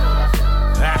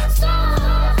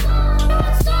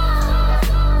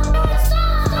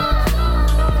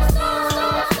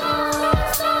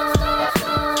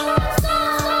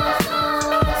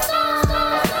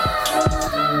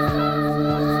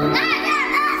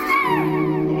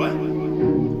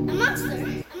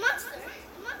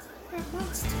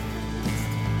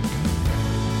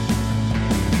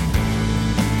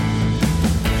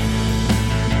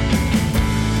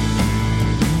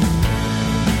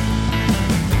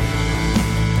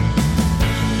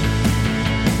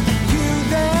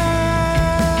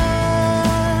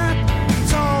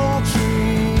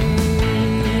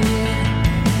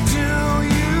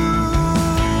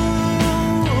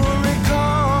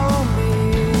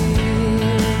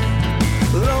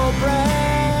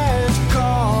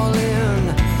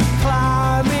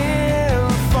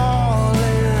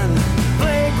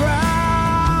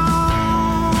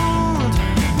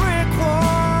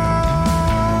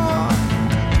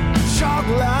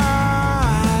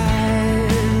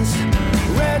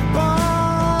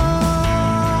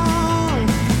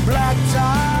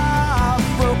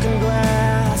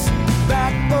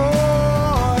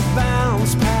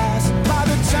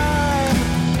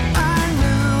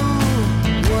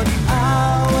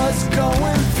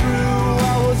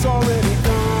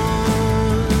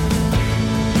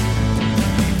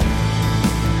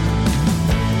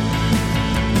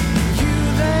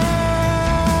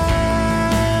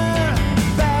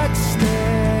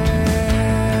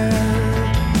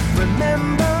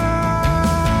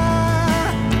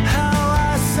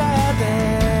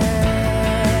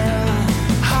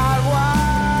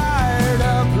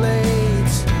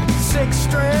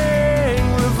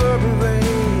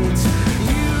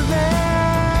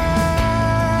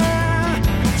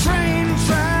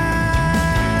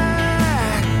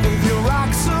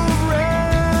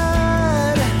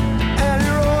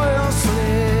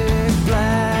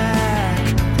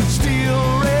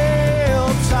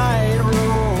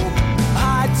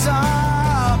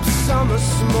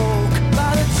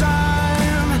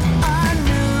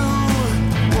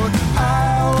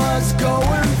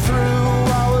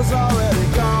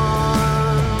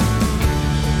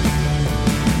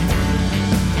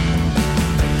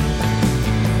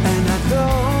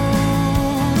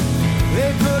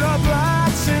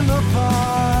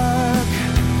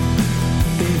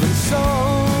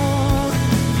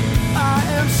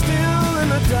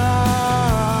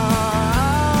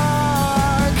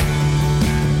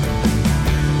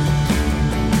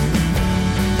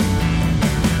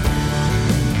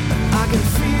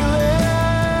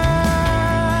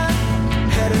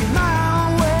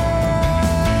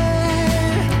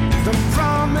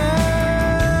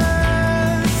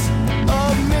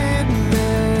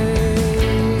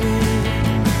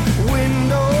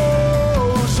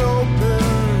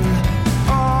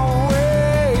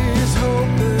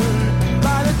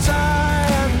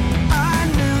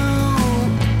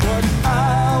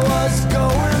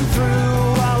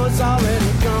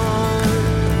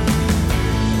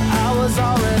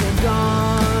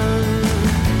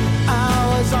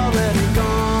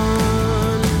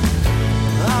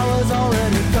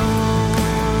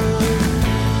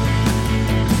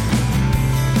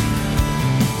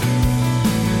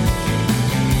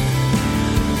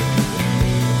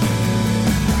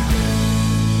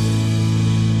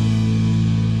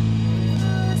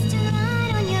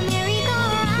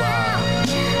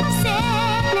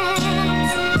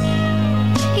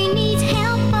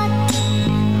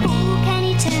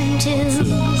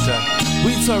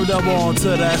 turned them on to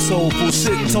that soulful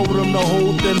shit. Told them to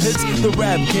hold them hits. The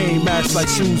rap game acts like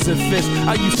shoes and fits.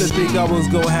 I used to think I was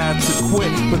gonna have to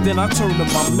quit, but then I turned to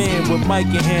my man with mic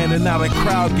in hand, and now the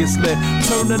crowd gets lit.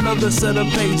 Turn another set of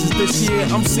pages this year.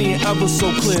 I'm seeing ever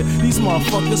so clear. These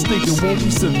motherfuckers think it won't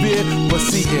be severe, but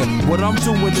see here, what I'm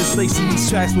doing is lacing these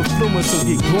tracks with fluence, so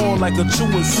get going like a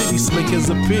truant city slick has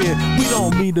appeared. We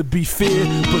don't mean to be feared,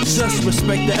 but just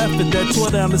respect the effort that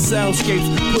tore down the soundscapes,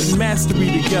 putting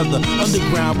mastery together.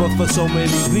 Underground, but for so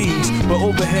many leagues. But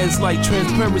overheads like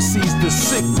transparencies, the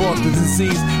sick brought the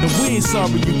disease. And we ain't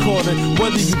sorry you caught it.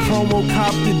 Whether you promo,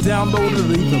 copped it, downloaded,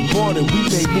 or even bought it, we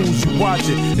make moves, you watch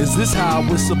it. Is this how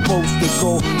it's supposed to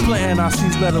go? Planting our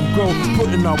seeds, let them grow.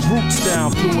 Putting our roots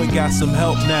down, Fluent got some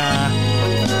help now.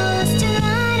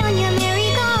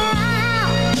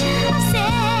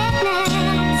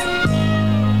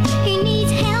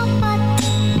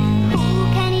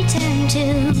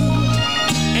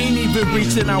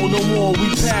 Reaching out no more, we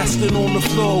passing on the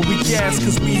floor. We gas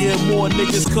cause we hear more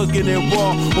niggas cooking it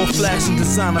raw or flashing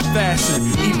designer fashion.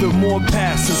 Even more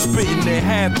passion, spitting their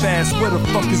half-ass. Where the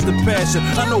fuck is the passion?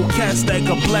 I know cats that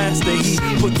can blast the heat,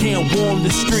 but can't warm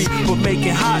the street, but make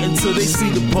it hot until they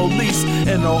see the police.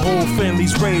 And the whole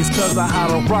family's raised cause of how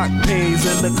the rock pays,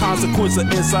 and the consequence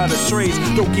of insider trades.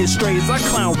 Don't get strays, I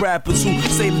clown rappers who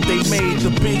say that they made the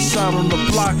big shot on the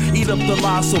block. Eat up the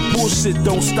lie so bullshit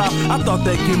don't stop. I thought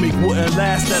that gimmick wouldn't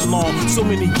last that long. So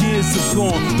many years have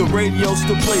gone. The radio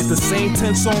still plays the same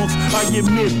 10 songs. I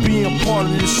admit being part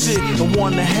of this shit and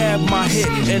want to have my hit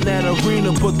in that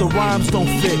arena, but the rhymes don't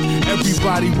fit.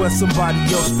 Everybody wear somebody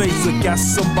else's face or got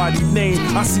somebody's name.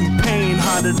 I see pain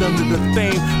hiding under the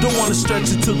fame. Don't want to stretch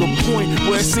it to the point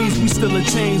where it seems we still in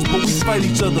chains, but we fight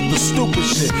each other for stupid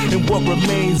shit. And what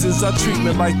remains is our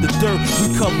treatment like the dirt. We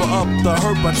cover up the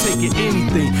hurt by taking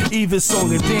anything, even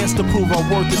song and dance to prove our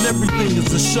worth, and everything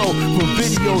is a show. From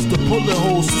videos to bullet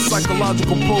holes to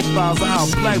psychological profiles of how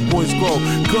black boys grow.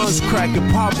 Guns, crack,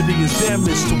 and poverty is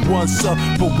damage to oneself,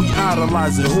 but we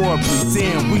idolize it horribly.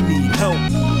 Damn, we need help.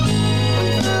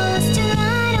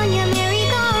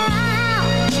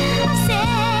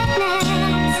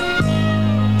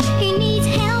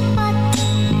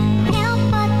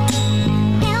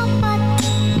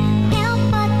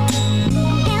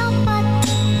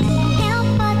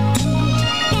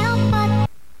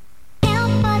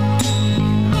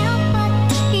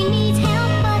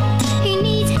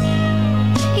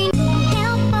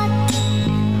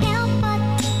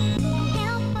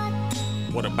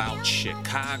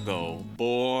 Chicago,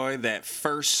 boy, that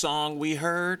first song we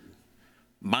heard,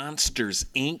 Monsters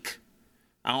Inc.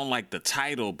 I don't like the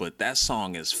title, but that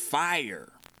song is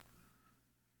fire.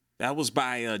 That was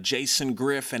by Jason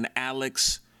Griff and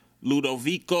Alex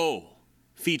Ludovico,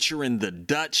 featuring the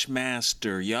Dutch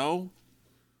Master, yo.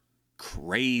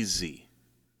 Crazy.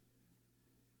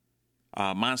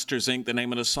 Monsters Inc., the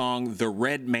name of the song. The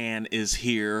Red Man Is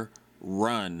Here,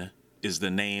 Run is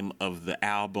the name of the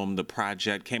album. The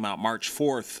project came out March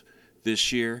 4th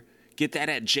this year. Get that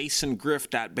at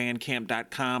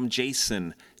jasongriff.bandcamp.com.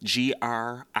 Jason,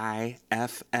 Griff,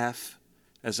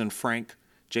 as in Frank,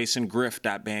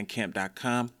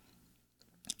 jasongriff.bandcamp.com.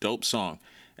 Dope song.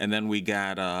 And then we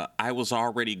got I Was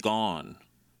Already Gone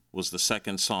was the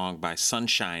second song by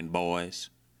Sunshine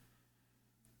Boys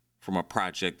from a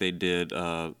project they did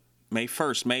May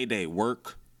 1st, May Day,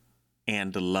 Work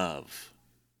and Love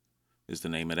is the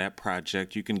name of that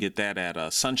project. You can get that at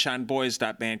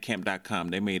sunshineboys.bandcamp.com.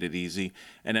 They made it easy.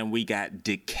 And then we got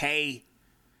Decay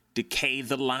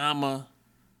the Llama.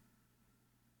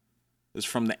 It's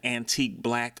from the Antique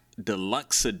Black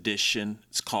Deluxe Edition.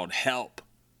 It's called Help.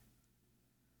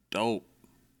 Dope.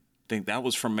 I think that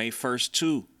was from May 1st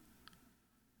too.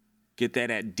 Get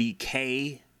that at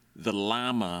Decay the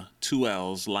Llama, 2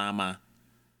 L's,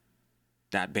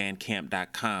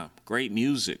 llama.bandcamp.com. Great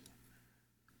music.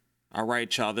 All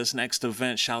right, y'all, this next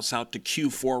event shouts out to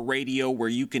Q4 Radio, where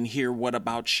you can hear What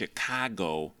About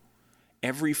Chicago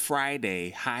every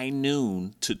Friday, high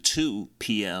noon to 2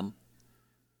 p.m.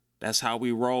 That's how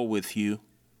we roll with you.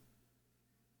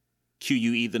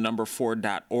 QUE, the number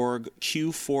 4.org,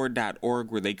 Q4.org,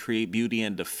 where they create beauty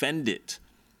and defend it.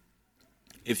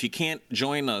 If you can't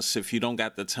join us, if you don't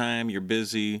got the time, you're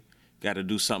busy, got to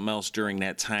do something else during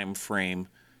that time frame,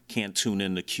 can't tune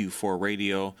in to Q4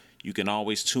 Radio, you can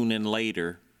always tune in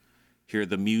later, hear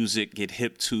the music, get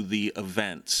hip to the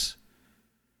events.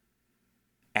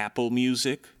 Apple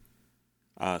Music,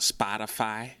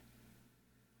 Spotify,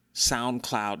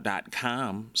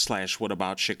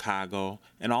 SoundCloud.com/WhatAboutChicago,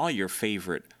 and all your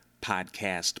favorite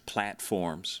podcast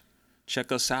platforms.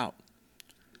 Check us out.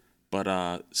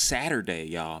 But Saturday,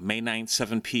 y'all, May 9th,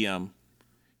 7 p.m.,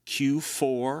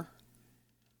 Q4,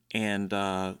 and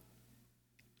I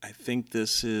think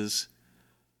this is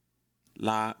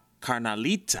La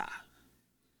Carnalita.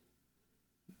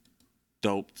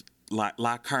 Dope. La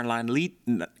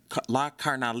Carnalita.com.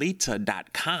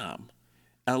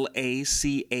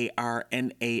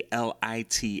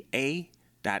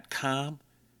 LACARNALITA.com.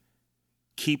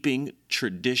 Keeping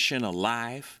tradition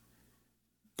alive.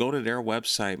 Go to their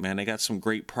website, man. They got some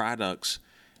great products,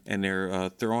 and they're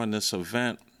throwing this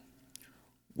event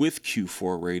with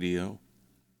Q4 Radio.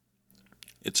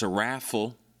 It's a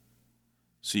raffle,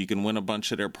 so you can win a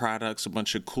bunch of their products, a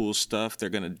bunch of cool stuff. They're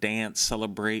going to dance,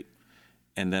 celebrate,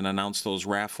 and then announce those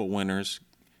raffle winners.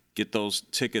 Get those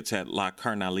tickets at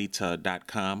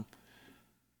lacarnalita.com.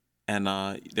 And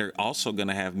they're also going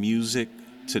to have music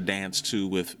to dance to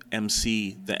with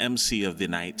the MC of the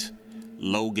night,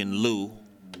 Logan Lou,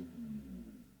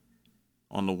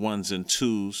 on the ones and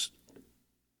twos.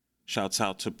 Shouts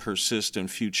out to Persist and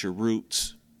Future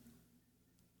Roots.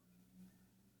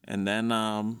 And then,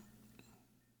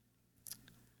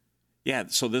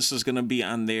 so this is going to be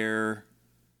on their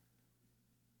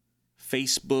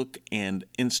Facebook and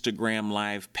Instagram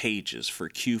live pages for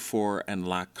Q4 and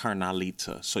La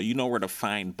Carnalita. So you know where to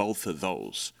find both of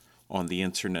those on the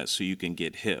internet so you can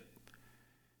get hip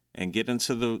and get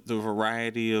into the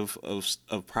variety of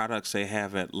products they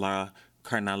have at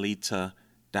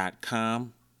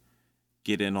lacarnalita.com.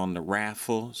 Get in on the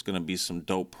raffle. It's going to be some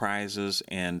dope prizes,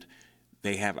 and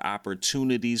they have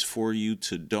opportunities for you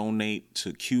to donate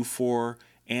to Q4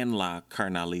 and La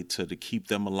Carnalita to keep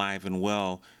them alive and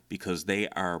well, because they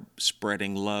are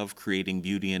spreading love, creating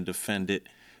beauty, and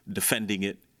defending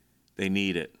it. They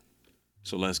need it.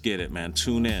 So let's get it, man.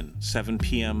 Tune in, 7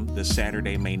 p.m. this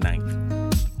Saturday, May 9th.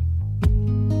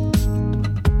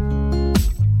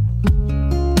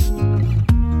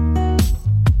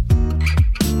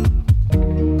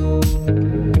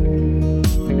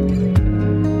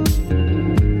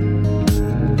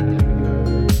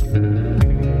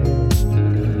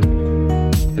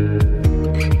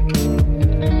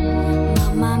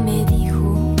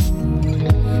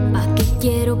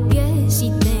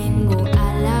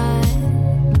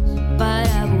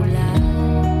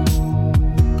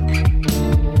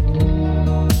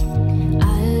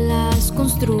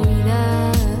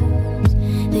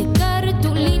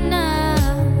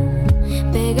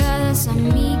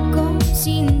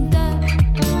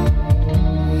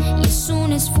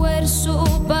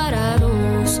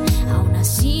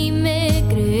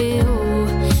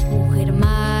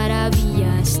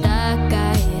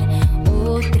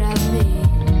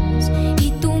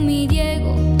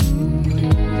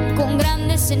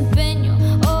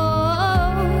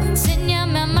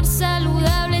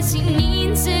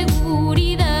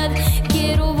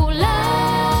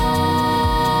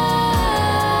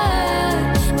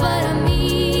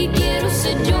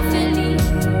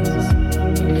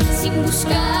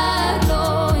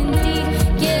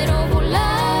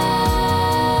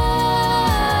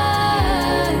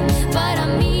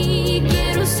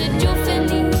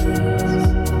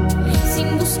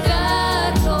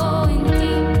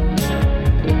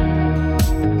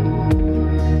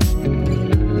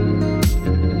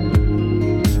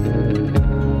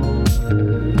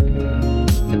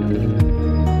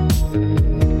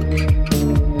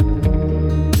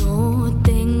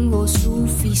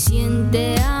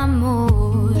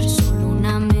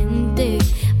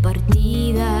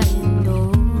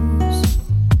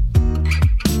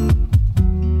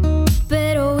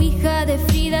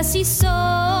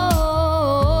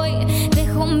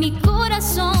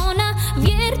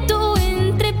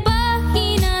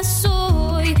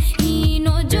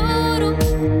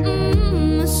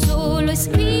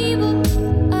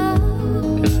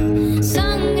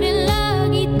 Sangre en la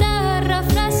guitarra,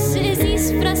 frases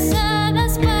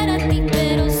disfrazadas para ti.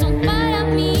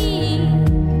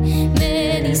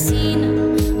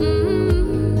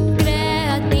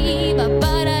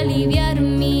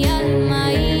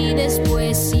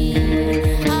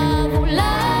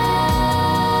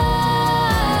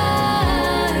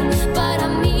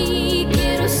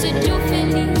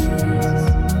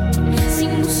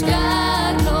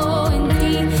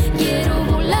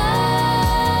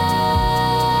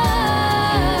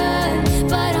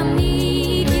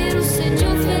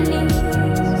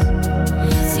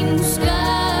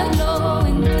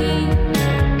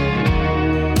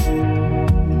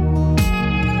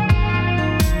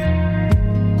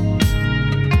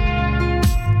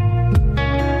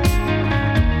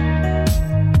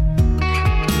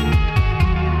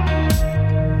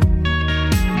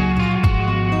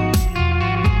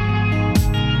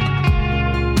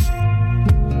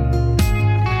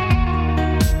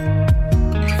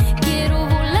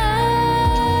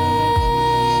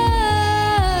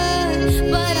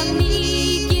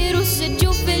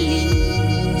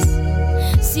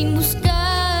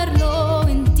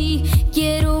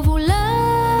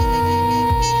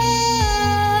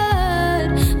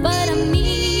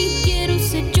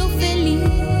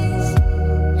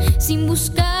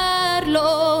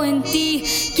 buscarlo en ti.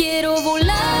 Quiero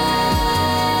volar.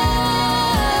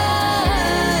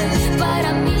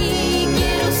 Para mí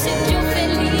quiero ser yo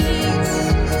feliz.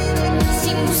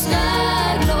 Sin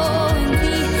buscarlo en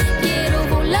ti. Quiero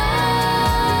volar.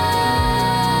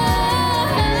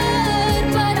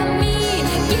 Para mí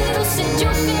quiero ser yo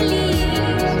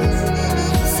feliz.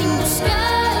 Sin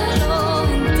buscarlo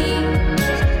en ti.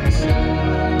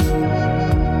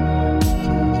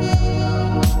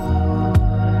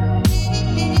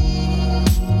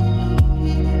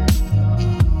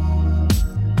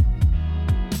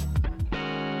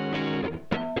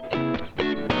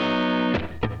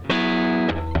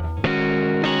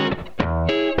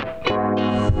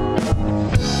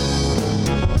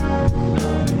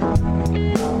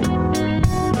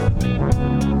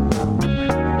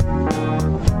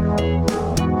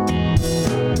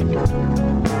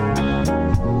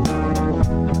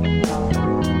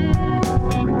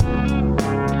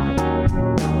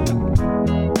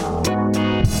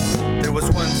 There was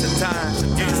once a time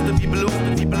you used to be blue.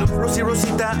 Rosie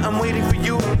Rosita, I'm waiting for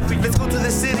you. Let's go to the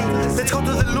city, let's go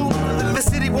to the loop. The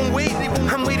city won't wait,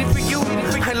 I'm waiting for you.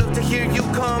 I love to hear you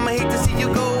come, I hate to see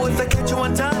you go. If I catch you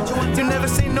on time, you never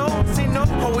say no.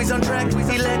 Always on track,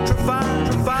 electrify.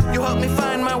 You help me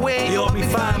find my way, you help me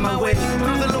find my way.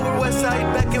 Through the lower west side,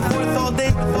 back and forth all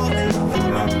day.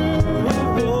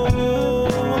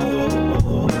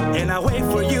 And I wait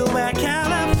for you at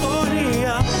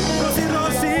California. Rosy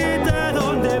Rosita,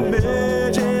 ¿dónde me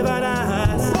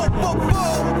llevarás?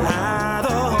 ¿A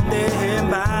dónde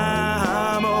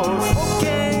vamos?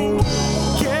 Okay.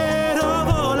 Quiero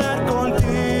volar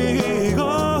contigo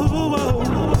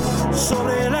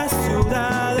sobre la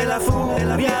ciudad de la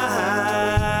furia.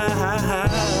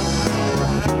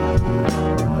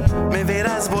 Me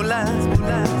verás volar.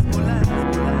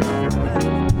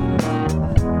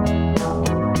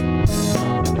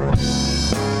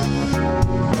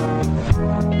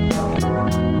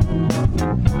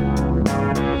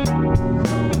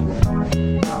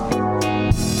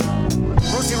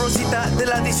 Rosy Rosita, de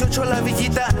la 18 a la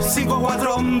villita,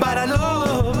 5-4,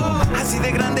 páralo. Así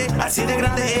de grande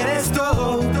eres tú.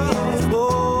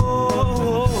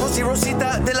 Rosy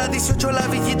Rosita, de la 18 a la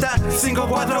villita,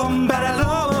 5-4,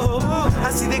 páralo.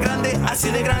 Así de grande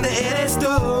eres tú.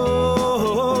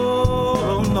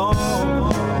 No.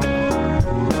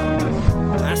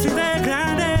 Así de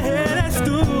grande eres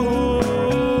tú.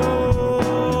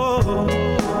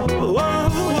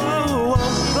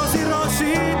 Rosy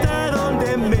Rosita,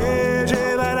 ¿dónde me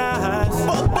llevarás?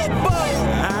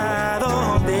 ¿A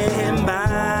dónde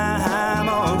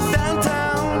vamos?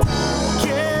 Downtown.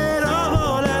 Quiero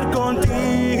volar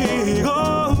contigo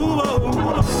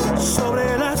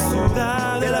sobre la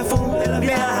ciudad de la furia.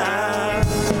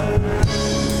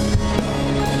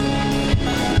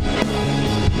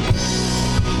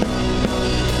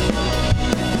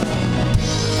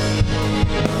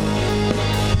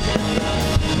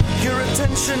 Your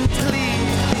attention, please.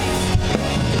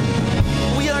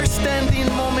 We are standing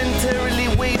momentarily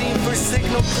waiting for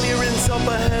signal clearance up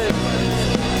ahead.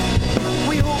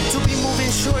 We hope to be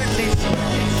moving shortly.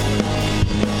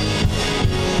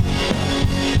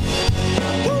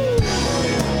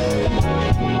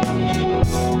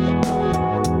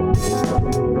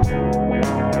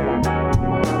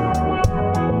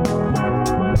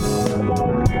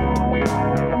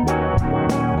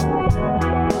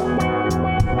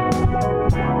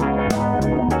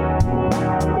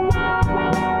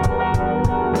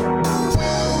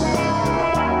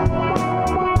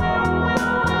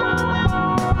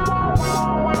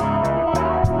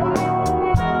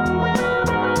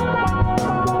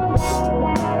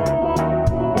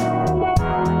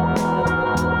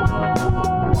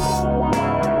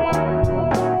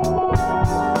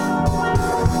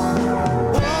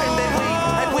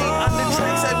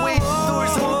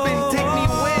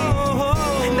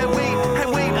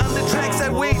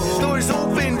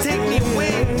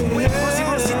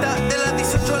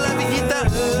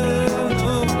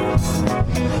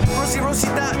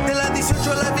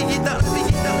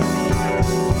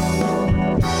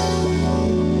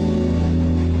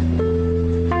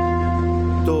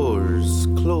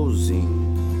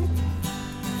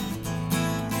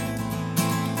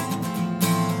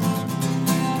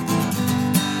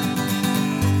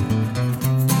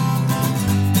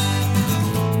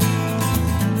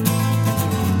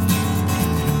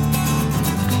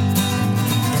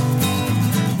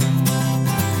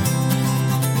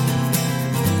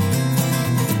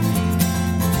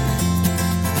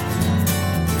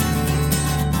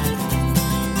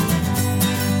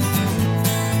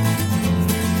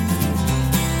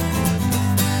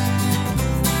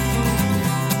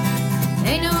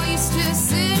 used to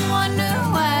sit and wonder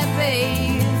why,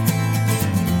 babe.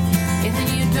 If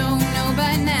you don't know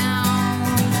by now,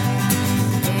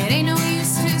 it ain't no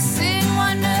use to sit and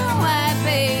wonder why,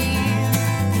 babe.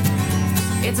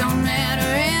 It don't matter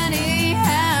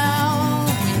anyhow.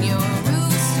 When your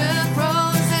rooster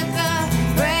crows at the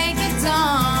break of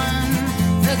dawn,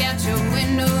 look out your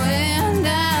window and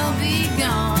I'll be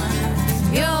gone.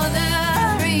 You're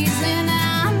the reason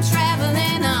I'm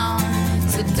traveling on,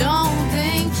 so don't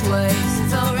think twice,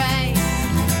 it's alright.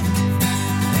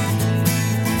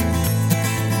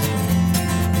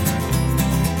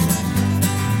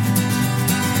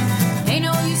 Ain't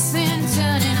no use in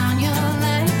turning on your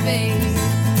light, babe.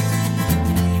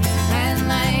 That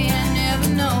light I never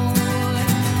know.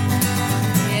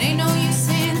 It ain't no use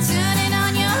in turning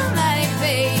on your light,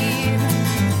 babe.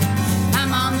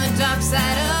 I'm on the dark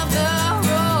side of the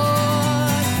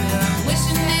road. I'm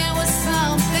wishing there was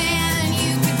something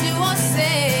you could do or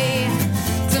say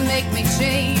to make me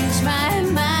change my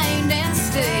mind and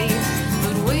stay.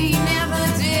 But we never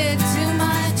did too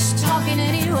much talking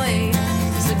anyway.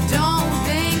 So don't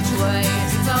think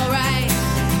twice, it's alright.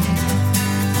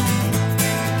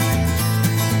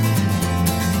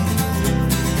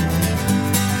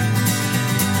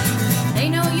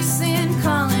 Ain't no use in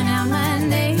calling out my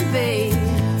name, babe,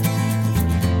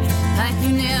 like you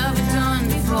never done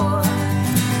before.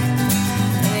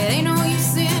 It ain't no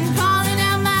use in calling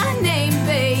out my name,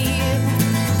 babe.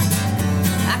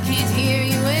 I can't hear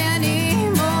you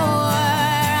anymore.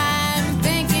 I'm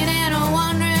thinking and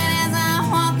wondering as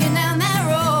I'm walking down that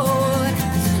road.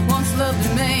 Once loved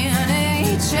a man,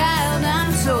 a child,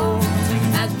 I'm told.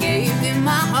 I gave him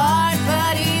my heart,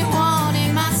 but he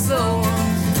wanted my soul.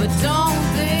 But don't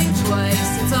think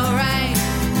twice, it's alright.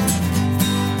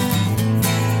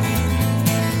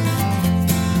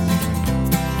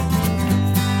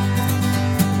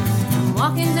 I'm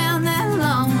walking down that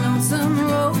long, lonesome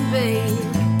road, babe.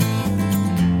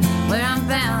 Where I'm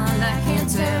bound, I can't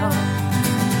tell.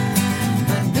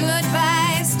 But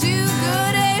goodbye's too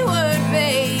good a word,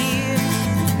 babe.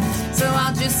 So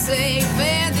I'll just say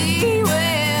fare thee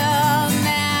well.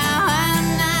 Now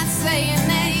I'm not saying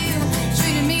that you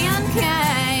treated me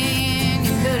unkind.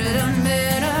 You could have done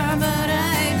better, but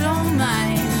I don't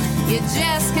mind. You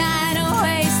just kind of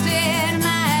wasted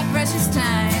my precious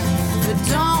time. But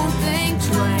don't think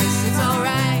twice, it's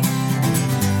alright.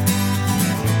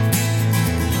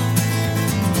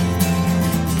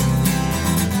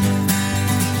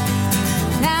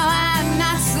 Now I'm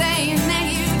not saying that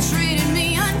you treated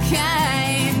me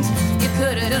unkind. You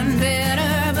could have done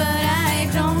better, but I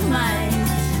don't mind.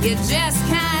 You just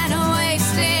kind of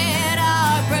wasted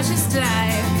our precious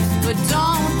time. But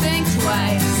don't think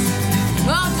twice.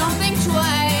 Oh, don't think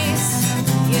twice.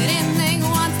 You didn't think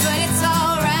once, but it's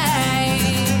alright.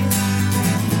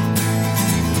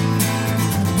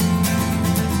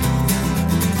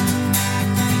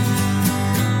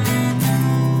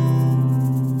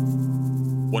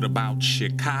 What about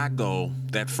Chicago?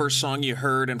 That first song you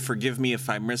heard, and forgive me if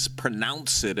I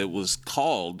mispronounce it, it was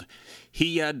called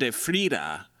Hia de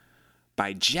Frida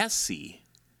by Jesse.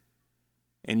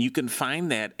 And you can find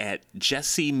that at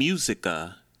Jesse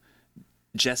Musica,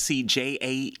 Jesse,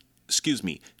 JESSEMUSICA,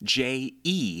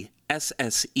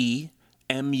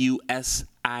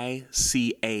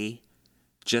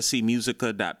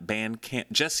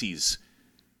 JesseMusica.bandcamp, Jesse's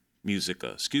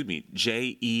Musica,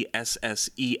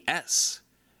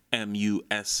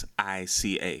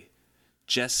 JESSESMUSICA,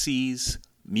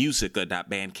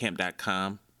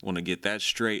 JessesMusica.bandcamp.com. Want to get that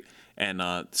straight. And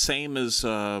same as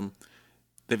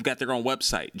they've got their own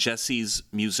website,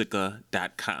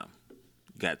 JessesMusica.com.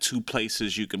 You got two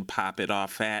places you can pop it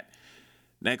off at.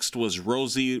 Next was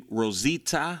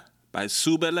Rosita by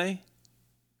Subele.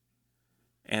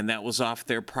 And that was off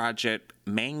their project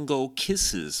Mango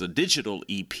Kisses, a digital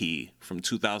EP from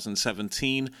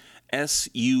 2017.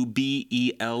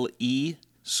 SUBELE,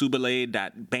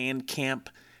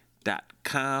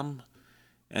 subele.bandcamp.com.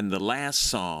 And the last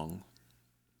song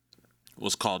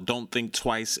was called Don't Think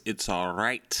Twice, It's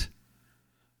Alright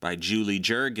by Julie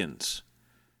Jurgens.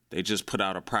 They just put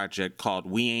out a project called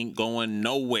We Ain't Going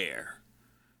Nowhere.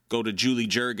 Go to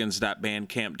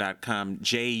juliejurgens.bandcamp.com,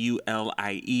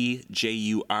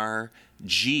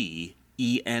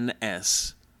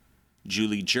 Juliejurgens,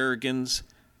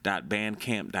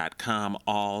 juliejurgens.bandcamp.com.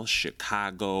 All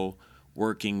Chicago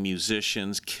working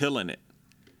musicians killing it.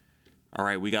 All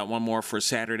right, we got one more for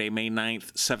Saturday, May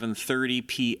 9th, 7:30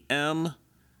 p.m.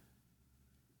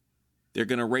 They're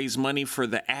going to raise money for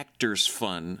the Actors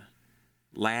Fund.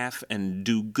 Laugh and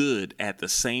do good at the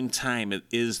same time. It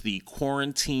is the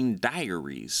Quarantine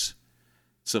Diaries.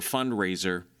 It's a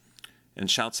fundraiser. And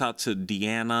shouts out to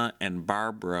Deanna and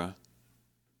Barbara.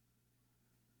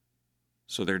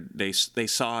 So they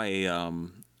saw a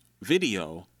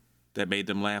video that made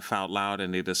them laugh out loud,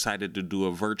 and they decided to do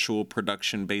a virtual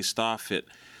production based off it.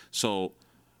 So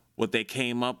what they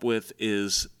came up with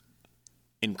is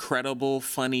incredible,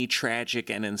 funny, tragic,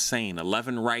 and insane.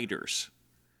 11 writers.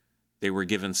 They were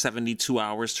given 72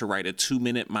 hours to write a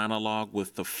 2-minute monologue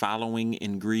with the following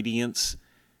ingredients.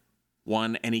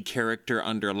 1, any character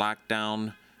under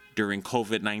lockdown during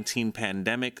COVID-19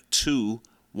 pandemic. 2,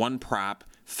 1 prop.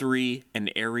 3, an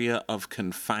area of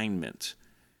confinement.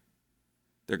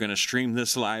 They're going to stream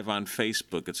this live on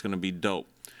Facebook. It's going to be dope.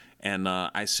 And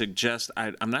I suggest,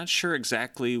 I'm not sure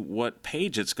exactly what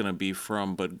page it's going to be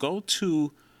from, but go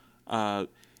to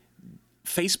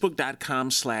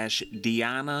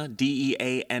facebook.com/Deanna,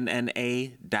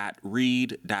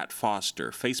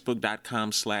 DEANNA.read.foster,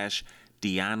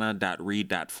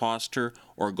 facebook.com/Deanna.read.foster,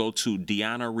 or go to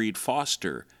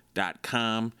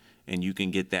DeannaReadFoster.com, and you can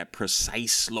get that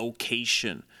precise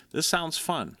location. This sounds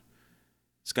fun.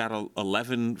 It's got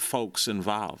 11 folks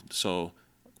involved, so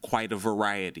quite a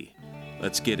variety.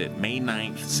 Let's get it. May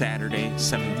 9th, Saturday,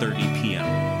 7:30 p.m.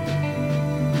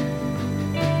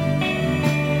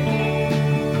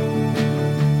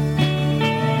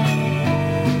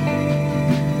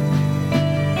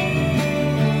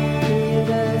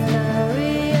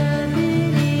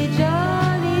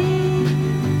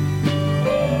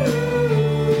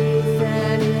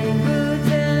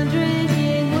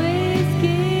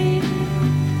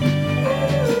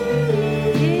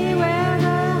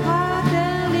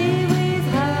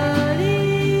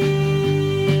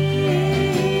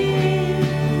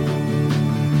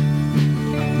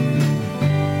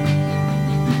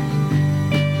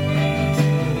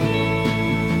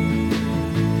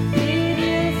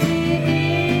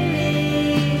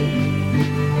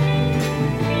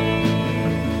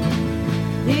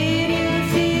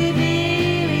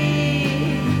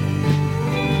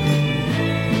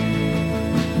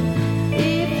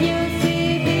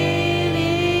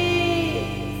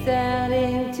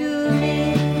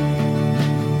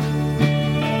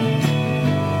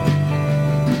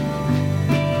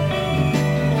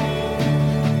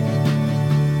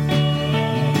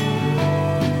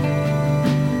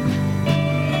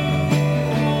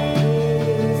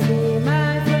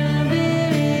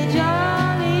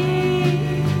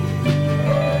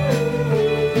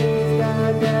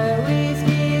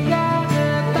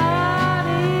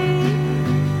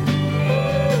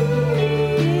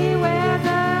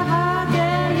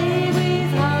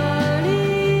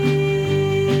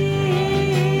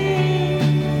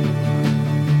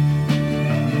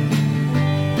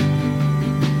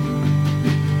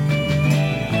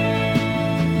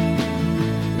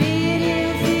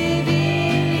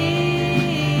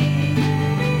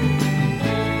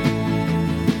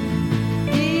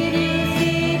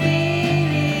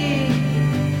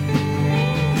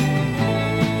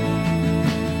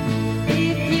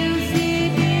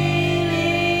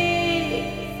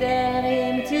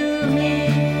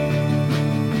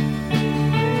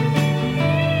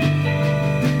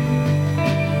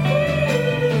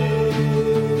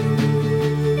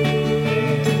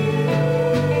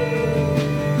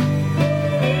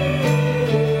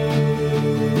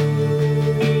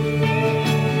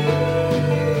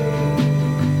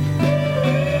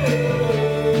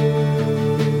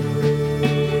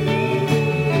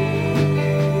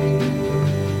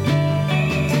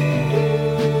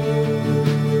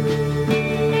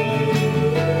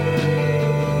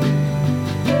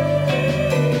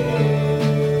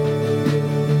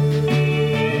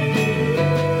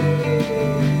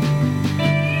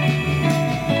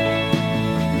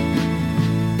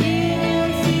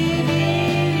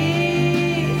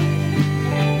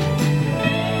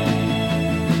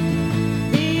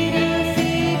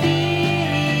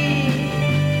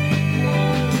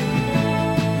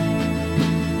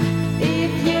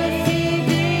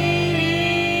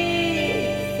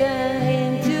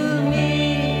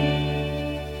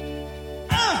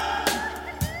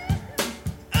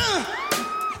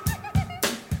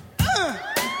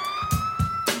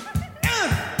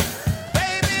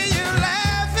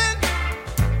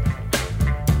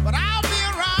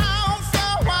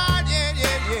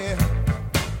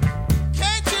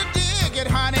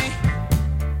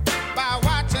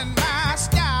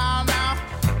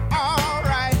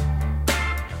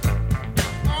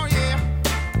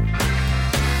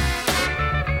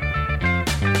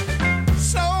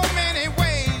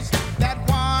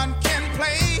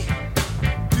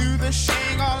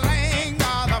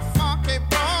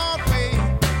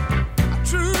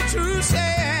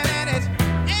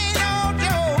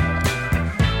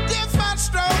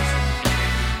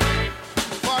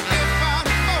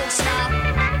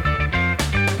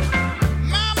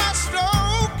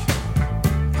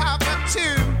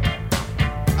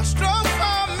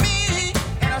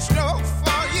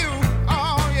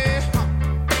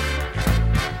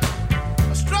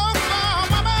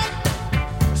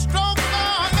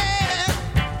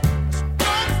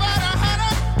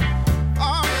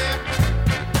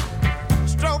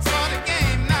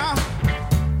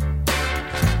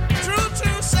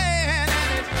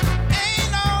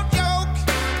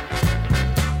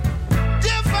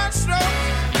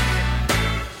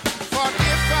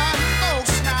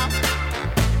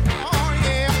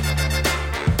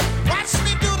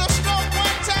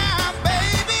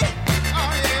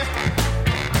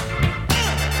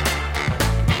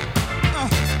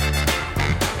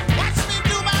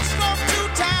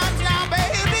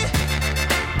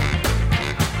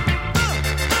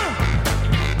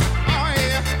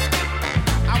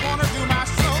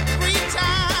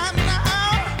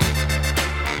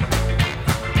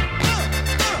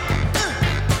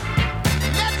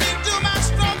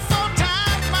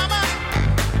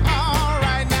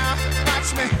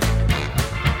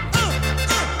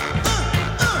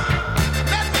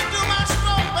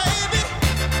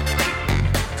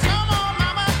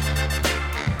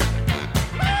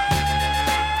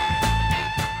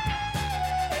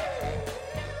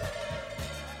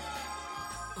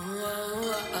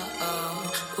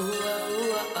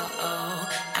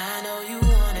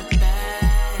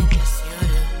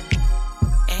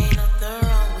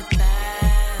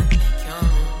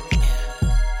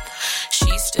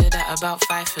 stood at about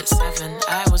 5'7".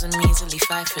 I was a measly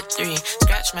 5'3".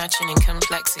 Scratch matching in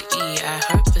complexity. I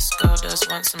hope this girl does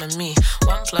want some of me.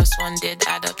 1 + 1 did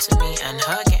add up to me and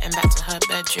her getting back to her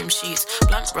bedroom sheets.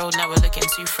 Blunt road, now we're looking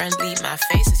too friendly. My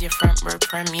face is your front row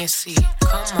premier seat.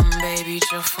 Come on, baby,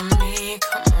 just for me.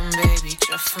 Come on, baby,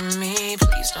 just for me.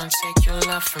 Please don't take your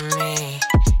love from me.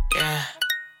 Yeah.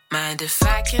 Mind if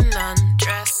I can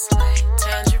undress like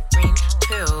tangerine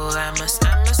pill? I must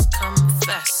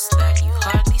confess that you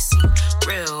hardly seem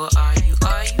real. Are you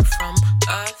from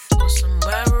Earth or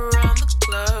somewhere around the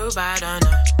globe? I don't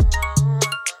know.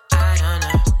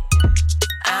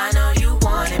 I know you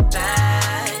want it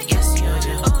bad. Yes, you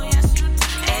do.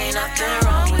 Ain't nothing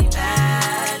wrong with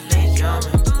that. Make your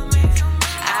move.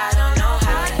 I don't know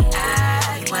how to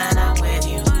act when I'm with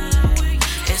you.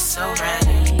 It's so brand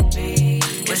new.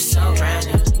 We're so brand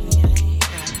new.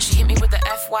 She hit me with the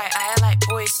FYI, I like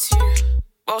boys too.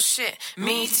 Oh shit,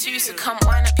 me too. So come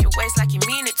wind up your waist like you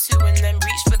mean it to, and then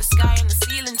reach for the sky and the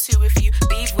ceiling too. If you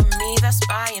leave with me, that's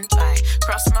by and by.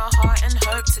 Cross my heart and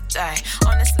hope to die.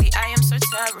 Honestly, I am so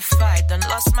terrified. Done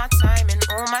lost my time and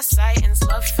all my sightings.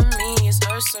 Love for me is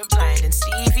oh so blind. And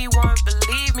Stevie won't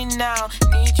believe me now.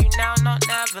 Need you now, not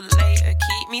never later.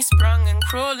 Keep me sprung and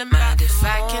crawling back. Mind if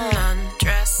I can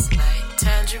undress like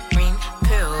tangerine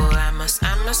pill? I must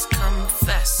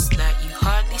confess that you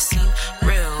hardly seem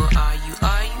real. Are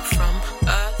you from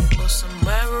Earth or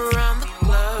somewhere around the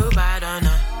globe? I don't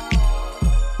know.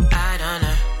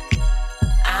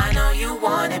 I know you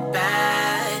want it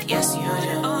bad. Yes, you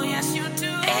do. Oh, yes, you do.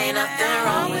 Ain't nothing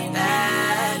wrong with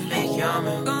that. Make your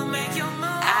move.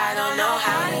 I don't know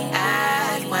how to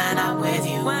act when I'm with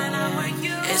you.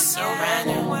 It's so brand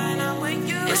new.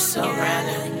 It's so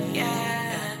brand new.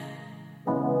 Yeah.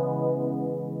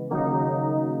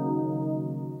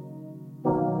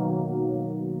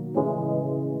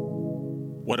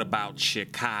 What about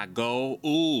Chicago?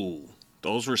 Ooh,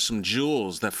 those were some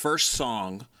jewels. The first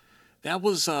song, that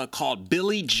was called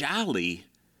Billy Jolly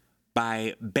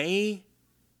by Bay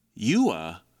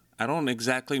Eua. I don't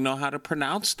exactly know how to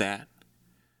pronounce that.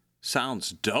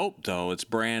 Sounds dope, though. It's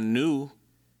brand new.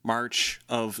 March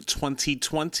of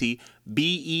 2020.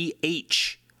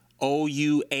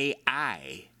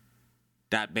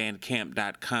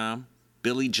 BEHOUAI.bandcamp.com.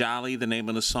 Billy Jolly, the name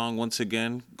of the song once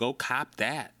again. Go cop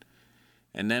that.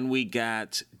 And then we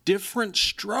got Different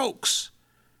Strokes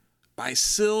by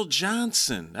Syl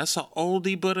Johnson. That's an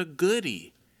oldie but a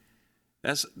goodie.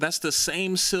 That's the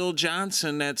same Syl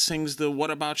Johnson that sings the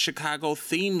What About Chicago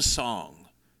theme song,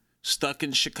 Stuck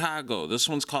in Chicago. This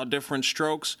one's called Different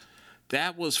Strokes.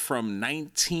 That was from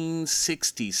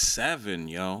 1967,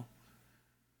 yo.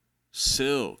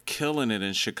 Syl killing it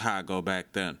in Chicago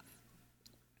back then.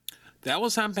 That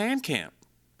was on Bandcamp,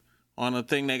 on a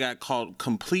thing they got called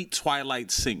Complete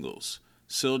Twilight Singles.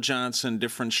 Syl Johnson,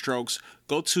 Different Strokes.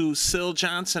 Go to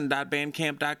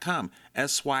syljohnson.bandcamp.com.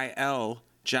 SYL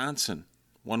Johnson.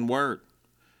 One word.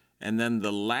 And then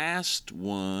the last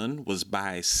one was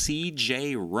by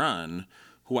CJ Run,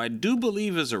 who I do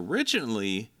believe is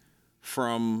originally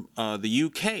from the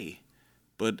UK,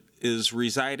 but is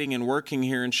residing and working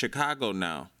here in Chicago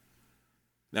now.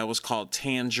 That was called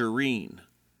Tangerine.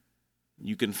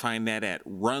 You can find that at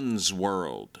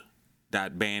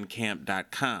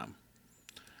runsworld.bandcamp.com.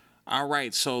 All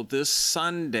right, so this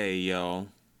Sunday, yo,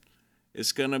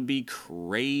 it's going to be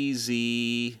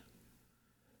crazy.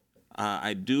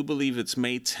 I do believe it's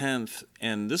May 10th,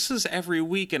 and this is every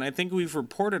week, and I think we've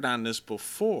reported on this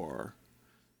before.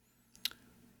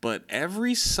 But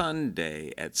every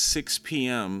Sunday at 6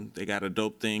 p.m., they got a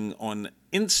dope thing on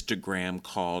Instagram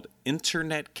called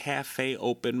Internet Cafe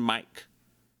Open Mic.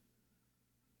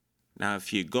 Now,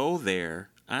 if you go there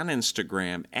on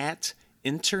Instagram at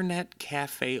Internet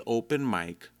Cafe Open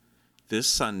Mic this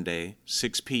Sunday,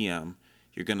 6 p.m.,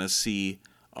 you're going to see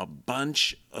a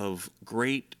bunch of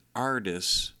great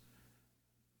artists,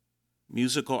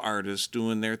 musical artists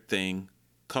doing their thing,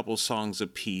 couple songs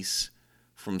apiece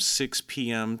from 6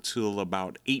 p.m. till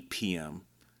about 8 p.m.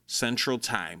 Central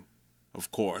Time,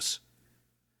 of course.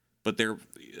 But the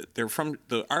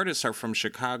artists are from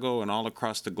Chicago and all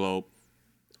across the globe.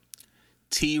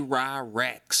 T-Raw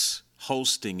Rex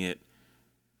hosting it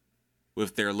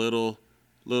with their little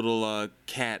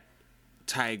cat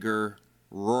tiger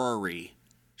Rory.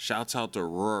 Shouts out to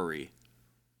Rory.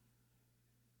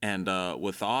 And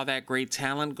with all that great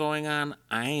talent going on,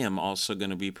 I am also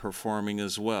going to be performing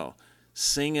as well.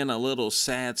 Singing a little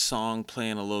sad song,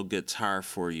 playing a little guitar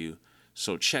for you.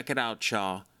 So check it out,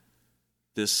 y'all.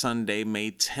 This Sunday,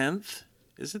 May 10th.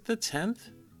 Is it the 10th?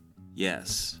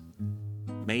 Yes.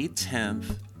 May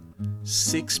 10th,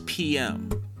 6 p.m.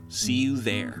 See you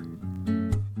there.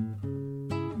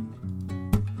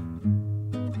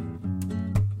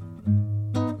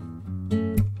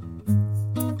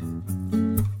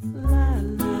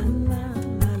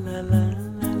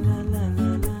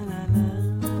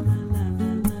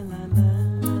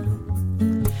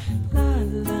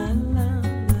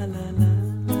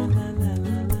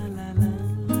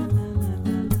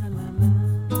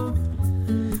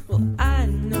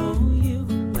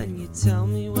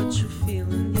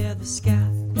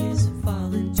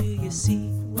 you see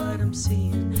what I'm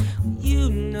seeing? You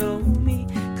know me,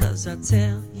 'cause I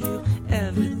tell you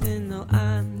everything, though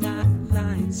I'm not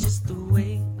lying. It's just the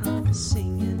way I'm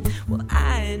singing. Well,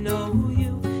 I know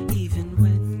you, even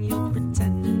when you're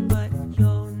pretending, but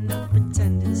you're not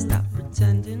pretending. Stop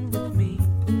pretending with me.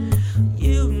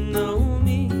 You know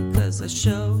me, 'cause I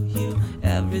show you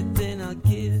everything. I'll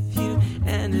give you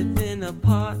anything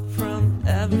apart from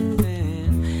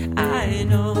everything. I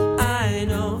know,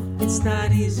 it's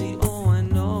not easy. Oh, I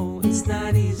know, it's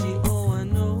not easy. Oh, I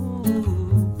know.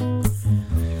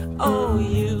 Oh,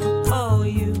 you,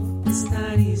 it's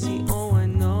not easy. Oh, I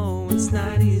know, it's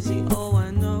not easy. Oh,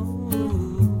 I know.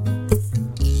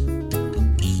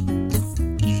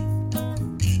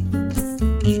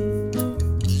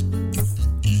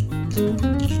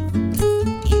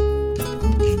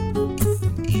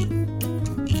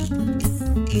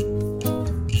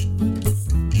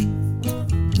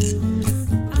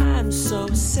 I'm so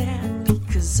sad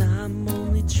because I'm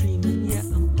only dreaming. Yeah,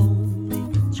 I'm only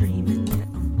dreaming. Yeah,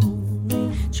 I'm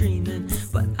only dreaming.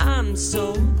 But I'm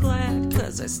so glad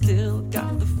 'cause I still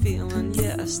got the feeling.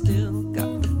 Yeah, I still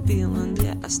got the feeling.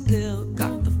 Yeah, I still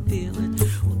got the feeling.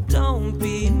 Well, don't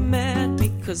be mad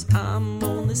because I'm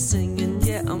only singing.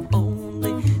 Yeah, I'm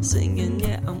only singing.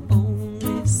 Yeah, I'm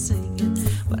only singing.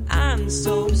 But I'm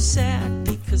so sad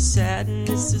because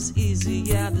sadness is easy.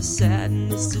 Yeah, the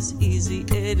sadness is easy.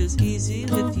 It is easy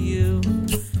with you.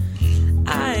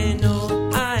 I know,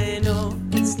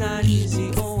 it's not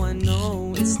easy. Oh, I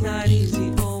know, it's not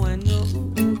easy. Oh, I know.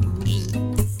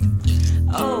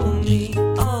 Oh,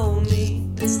 me,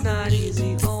 it's not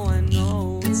easy. Oh, I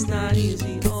know, it's not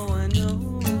easy. Oh, I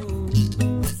know.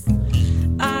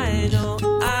 I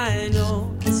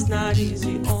know, it's not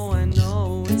easy. Oh, I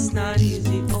know, it's not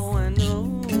easy. Oh, I know.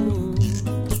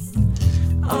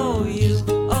 Oh,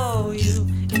 you,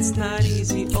 it's not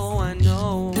easy. Oh, I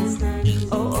know.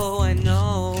 Oh, I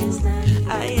know.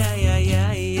 Ay, ay, ay,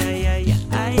 ay, ay, ay,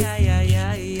 ay, ay, ay, ay,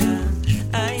 ay.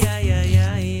 Ay, ay, ay,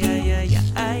 ay, ay, ay, ay,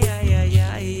 ay, ay, ay,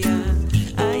 ay.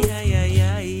 Ay, ay, ay,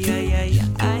 ay, ay, ay,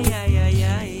 ay, ay, ay,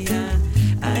 ay, ay.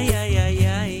 Ay, ay, ay,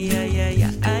 ay, ay, ay, ay, ay,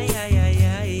 ay,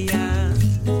 ay, ay.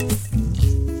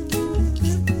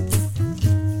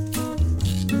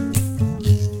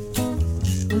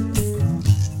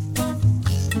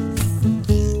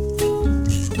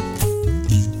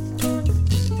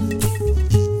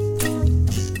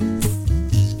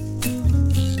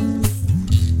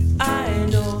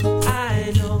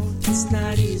 I know, it's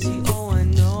not easy. Oh, I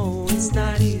know, it's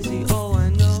not easy. Oh, I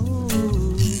know.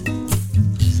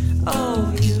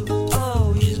 Oh,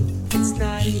 you, it's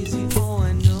not easy. Oh,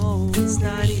 I know, it's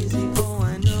not easy. Oh,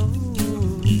 I know.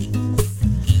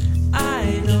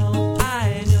 I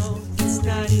know, it's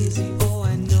not easy. Oh,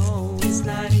 I know, it's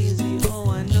not easy. Oh,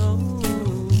 I know.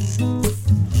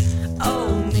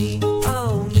 Oh, me,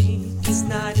 it's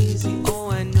not easy. Oh,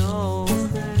 I know.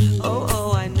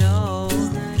 Oh, I know.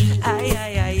 Ay,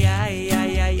 ay, ay, ay,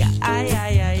 ay, ay, ay,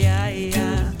 ay, ay, ay,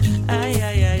 ay. Ay,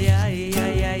 ay, ay, ay,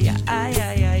 ay, ay, ay, ay,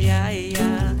 ay, ay, ay.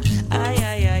 Ay,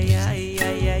 ay, ay, ay, ay,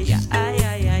 ay, ay,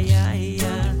 ay, ay, ay,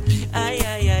 ay. Ay,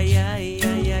 ay, ay, ay,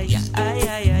 ay, ay,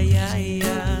 ay, ay, ay, ay.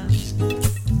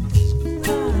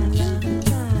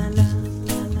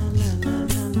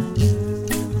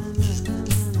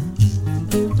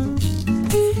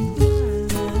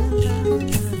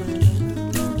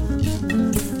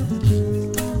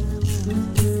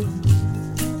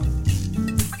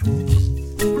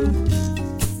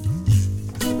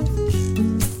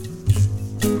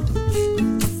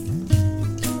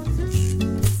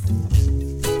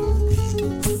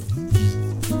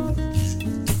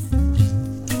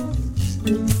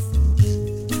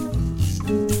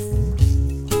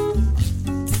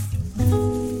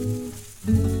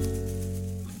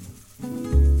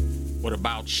 What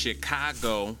about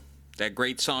Chicago? That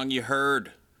great song you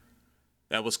heard.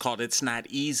 That was called It's Not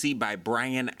Easy by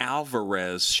Brian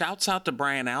Alvarez. Shouts out to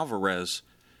Brian Alvarez.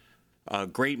 A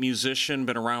great musician,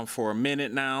 been around for a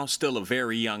minute now, still a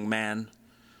very young man.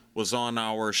 Was on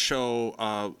our show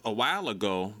a while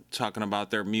ago talking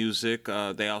about their music.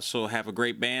 They also have a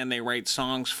great band they write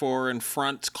songs for in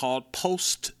front called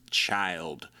Post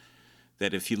Child.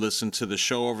 That if you listen to the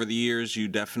show over the years, you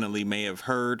definitely may have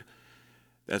heard.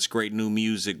 That's great new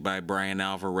music by Brian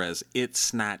Alvarez.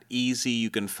 It's Not Easy. You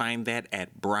can find that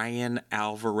at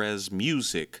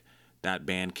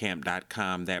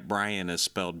brianalvarezmusic.bandcamp.com. That Brian is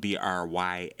spelled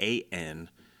Bryan.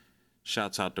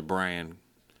 Shouts out to Brian.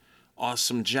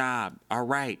 Awesome job. All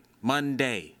right,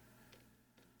 Monday.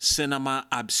 Cinema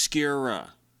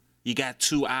Obscura. You got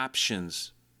two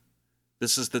options.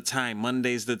 This is the time.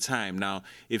 Monday's the time. Now,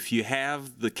 if you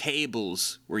have the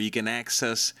cables where you can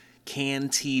access Can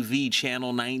TV,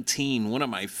 Channel 19, one of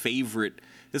my favorite.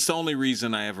 It's the only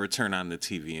reason I ever turn on the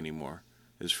TV anymore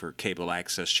is for cable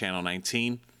access, Channel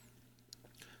 19.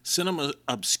 Cinema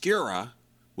Obscura,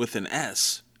 with an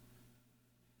S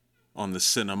on the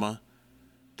cinema.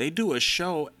 They do a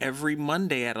show every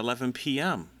Monday at 11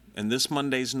 p.m., and this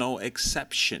Monday's no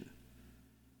exception.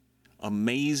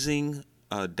 Amazing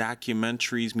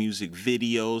documentaries, music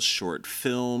videos, short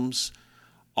films,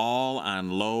 all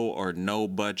on low or no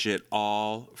budget,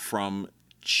 all from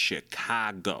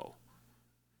Chicago.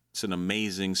 It's an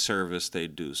amazing service they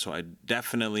do, so I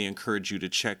definitely encourage you to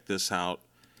check this out.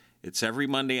 It's every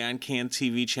Monday on Can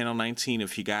TV, Channel 19,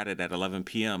 if you got it at 11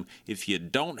 p.m. If you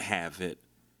don't have it,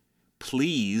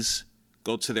 please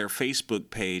go to their Facebook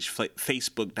page,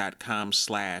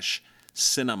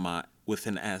 facebook.com/cinema with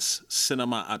an S,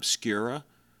 Cinema Obscura,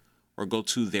 or go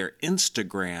to their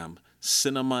Instagram,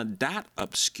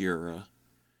 cinema.obscura,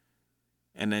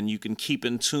 and then you can keep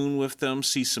in tune with them,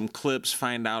 see some clips,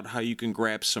 find out how you can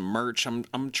grab some merch.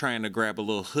 I'm trying to grab a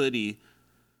little hoodie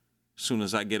as soon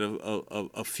as I get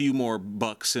a few more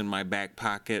bucks in my back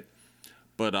pocket.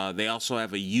 But they also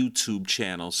have a YouTube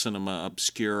channel, Cinema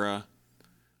Obscura.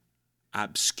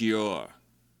 Obscure.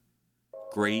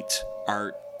 Great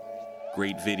art,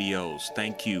 great videos.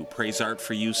 Thank you. Praise art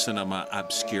for you, Cinema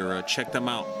Obscura. Check them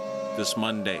out this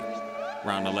Monday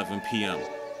around 11 p.m.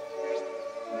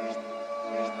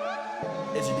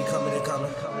 It just be coming and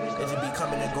coming. It just be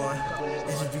coming and going. It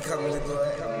just be coming and going.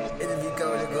 It just be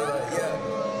coming and going.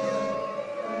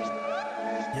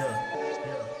 Yeah.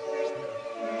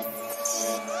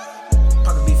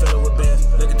 Pocket be filled with bands.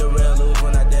 Look at the real lose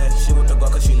when I dance. She with the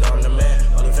guac cause she know I'm the man.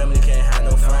 Only family can't have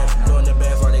no friends. Doing the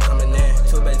bands while they coming in.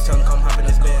 Two bags tell me come hop in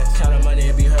this band. Counting money,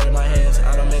 it be hurt in my hands.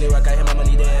 I don't make it rock, I hear my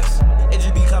money dance. It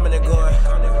just be coming and going.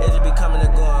 It just be coming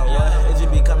and going. What? It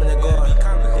just be coming and going. It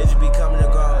just be coming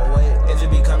and going. Wait. It just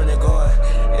be coming and going.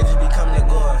 It just be coming and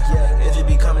going. Yeah. It just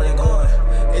be coming and going.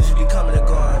 It just be coming and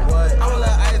going. What? I'm a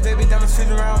little ice, baby, diamonds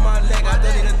sitting around my neck. I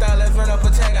don't need a thought, let's run up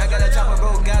a check. I got a chopper,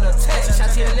 bro, got a text.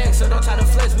 Shot to your neck, so don't try to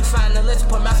flex. We sign the list,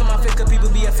 put mask on my face, cause people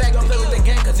be affected. Don't play with the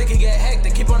gang, cause it can get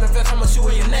hectic. Keep on the vest, I'ma shoot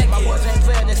where your neck. My boys ain't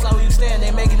playing, they slow where you stand.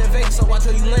 They making it fake, so watch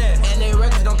where you land. And they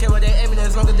records don't care what they aiming,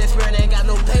 as long as they spirit, they ain't got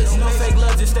no pace. No fake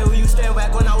love, just stay where you stand.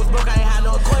 Back when I was broke, I ain't had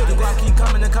no equation. The guap keep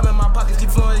coming and coming, my pockets keep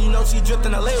flowing, you know she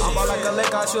drifting a lady. I'm all like a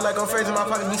lake, I shoot like I'm phrasing, my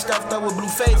pockets be stuffed up with blue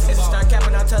face. If she start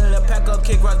capping, I tell her to pack up,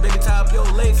 kick rocks, baby, tie up your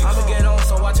lace. I'ma get on,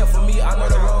 so watch out for me, I know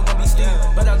the road gon' be steep,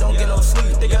 but I don't get no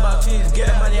sleep. Think about cheese, get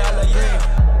the money, I love green.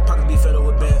 Pocket be filled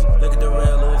with bands, look at the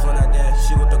real lose when I dance.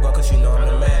 She with the guac cause she know I'm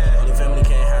the man. Only family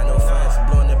can't have no friends,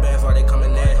 blowing the bands while they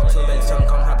coming in. Two bags tell me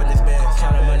come hop in this band.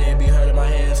 Counting money, it be hurt in my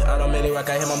hands. I don't make it rock,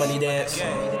 I hear my money dance.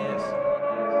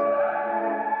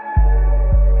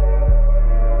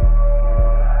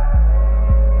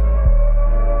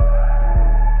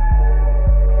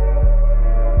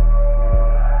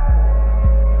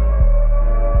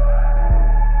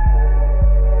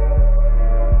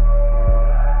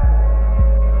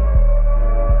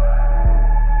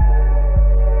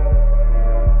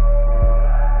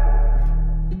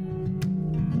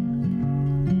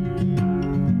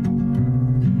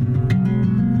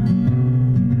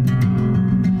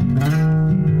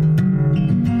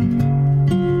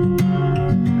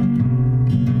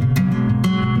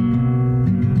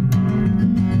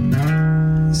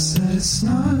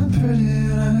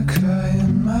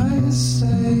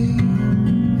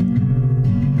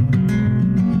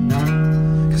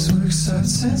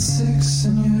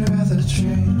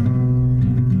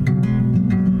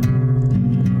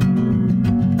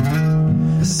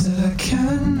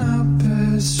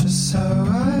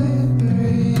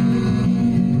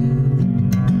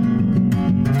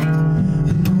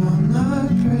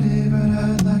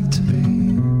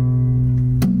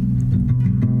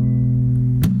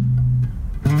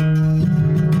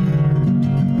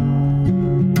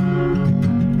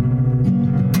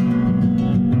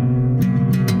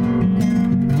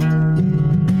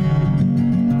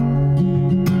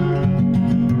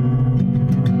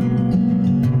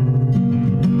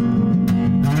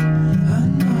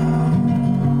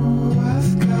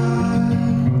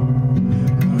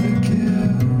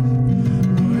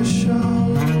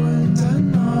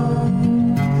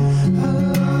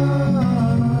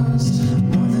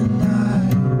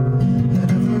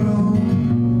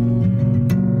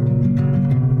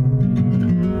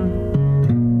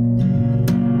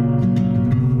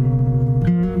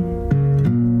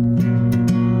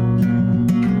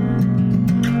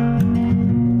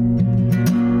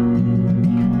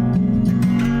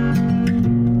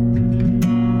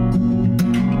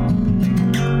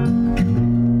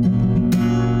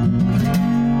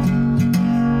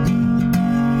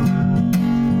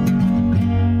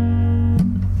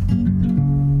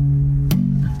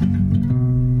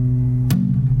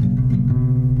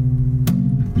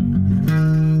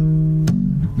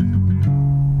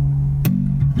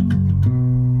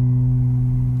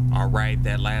 right,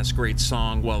 that last great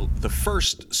song, well, the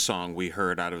first song we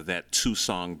heard out of that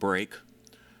 2-song break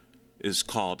is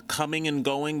called Coming and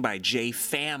Going by Jay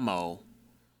Famo,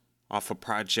 off a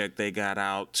project they got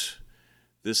out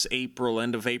this April,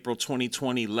 end of April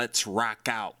 2020, Let's Rock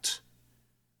Out.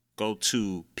 Go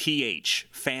to PH,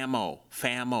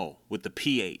 Famo with the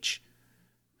PH,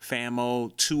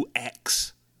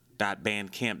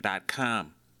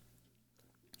 Famo2x.bandcamp.com.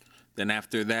 Then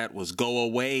after that was Go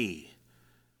Away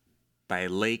by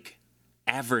Lake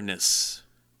Avernus.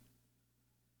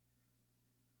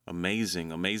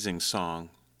 Amazing song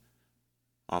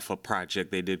off a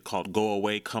project they did called Go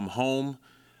Away, Come Home.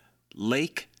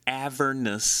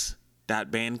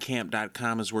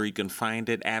 LakeAvernus.bandcamp.com is where you can find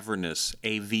it. Avernus,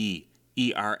 AVERNUS.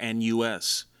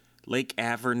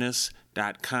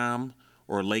 LakeAvernus.com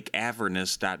or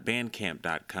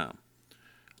LakeAvernus.bandcamp.com.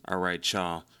 All right,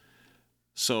 y'all.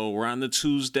 So we're on the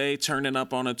Tuesday, turning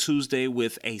up on a Tuesday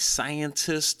with A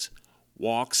Scientist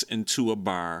Walks into a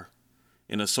Bar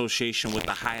in association with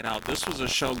The Hideout. This was a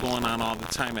show going on all the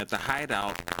time at The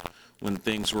Hideout when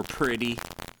things were pretty.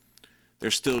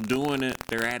 They're still doing it.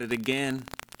 They're at it again.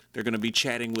 They're going to be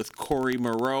chatting with Corey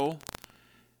Moreau,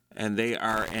 and they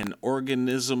are an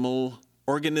organismal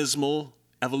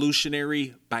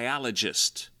evolutionary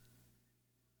biologist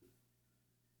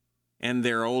and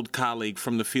their old colleague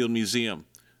from the Field Museum.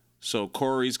 So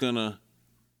Corey's going to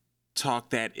talk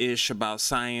that ish about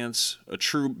science, a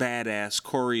true badass.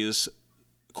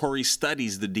 Corey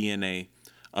studies the DNA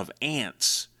of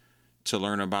ants to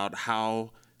learn about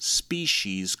how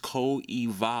species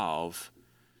co-evolve.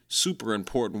 Super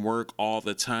important work all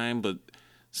the time, but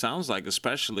sounds like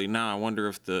especially now, I wonder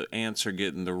if the ants are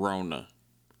getting the Rona.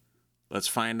 Let's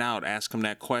find out. Ask them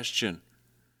that question.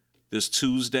 This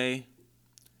Tuesday,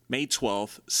 May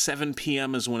 12th, 7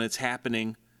 p.m. is when it's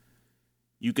happening.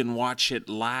 You can watch it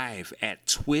live at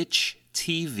Twitch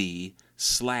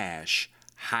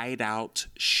TV/Hideout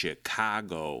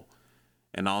Chicago.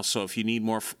 And also, if you need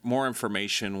more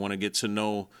information, want to get to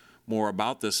know more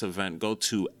about this event, go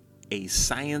to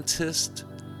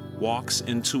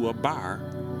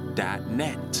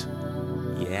ascientistwalksintoabar.net.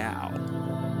 Yeah.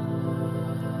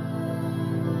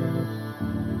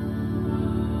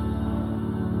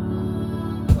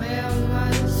 Where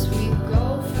must we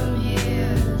go from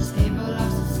here? Stable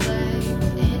lost its leg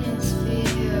in its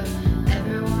fear.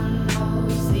 Everyone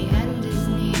knows the end is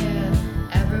near.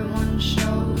 Everyone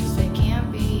shows they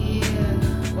can't be here.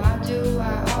 Why do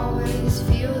I always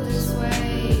feel this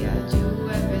way? I do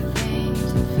everything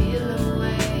to feel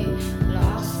away.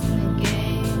 Lost in the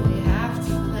game we have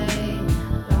to play.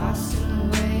 Lost in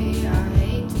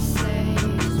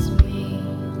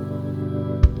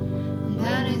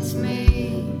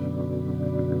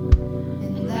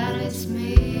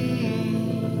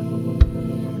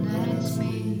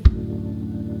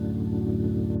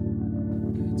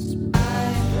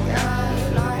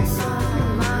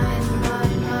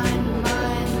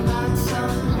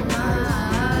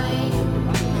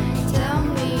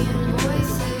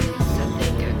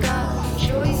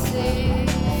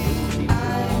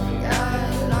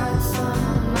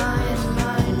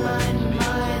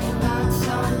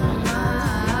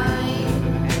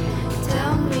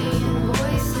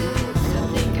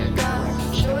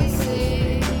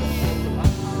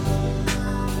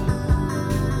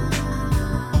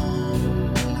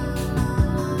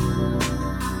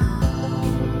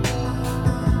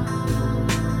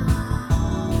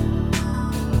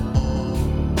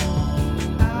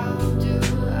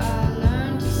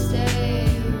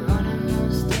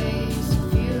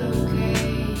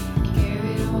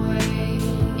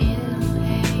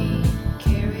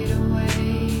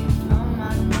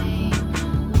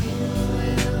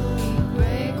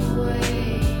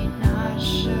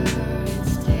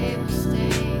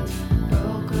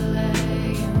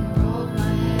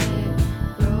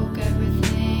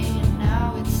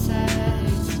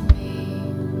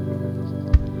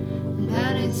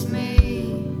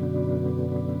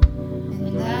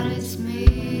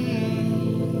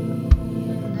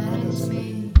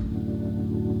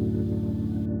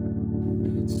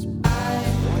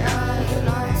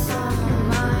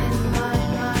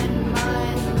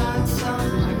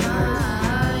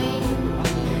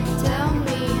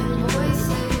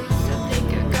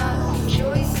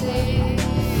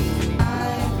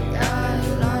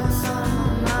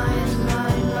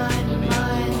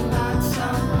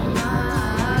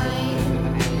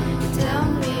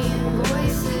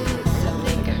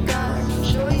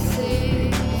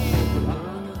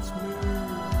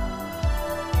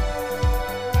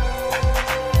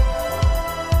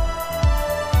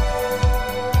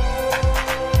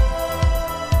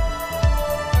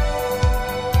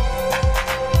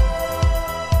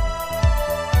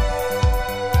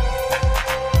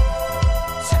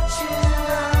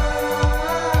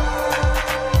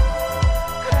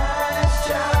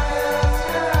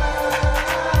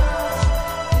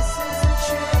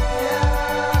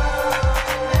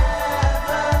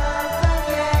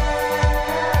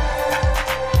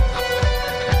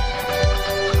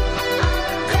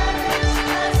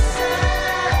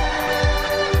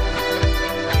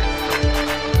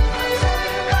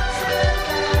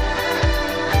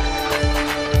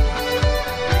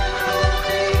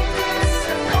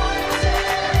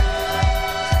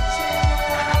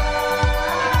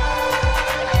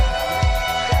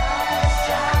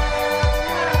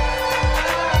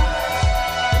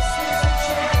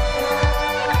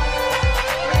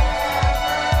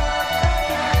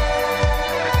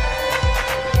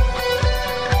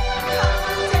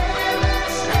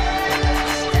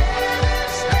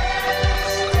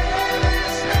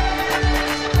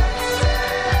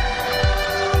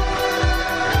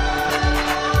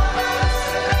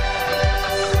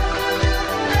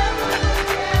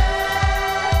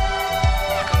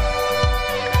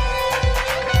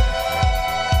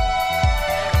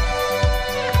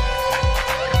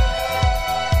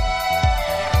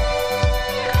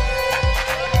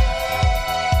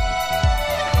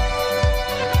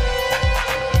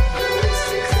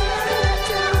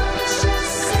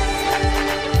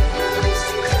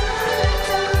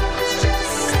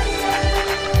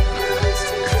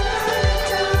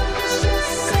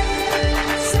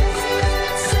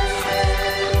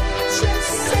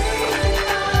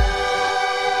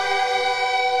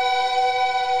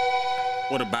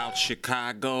What About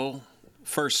Chicago?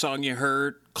 First song you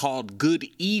heard called Good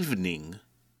Evening.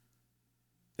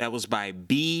 That was by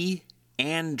B.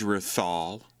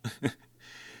 Andrethal. It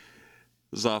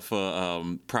was off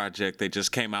a project they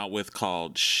just came out with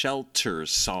called Shelter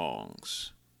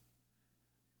Songs.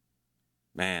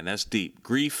 Man, that's deep.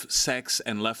 Grief, sex,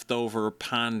 and leftover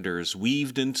ponders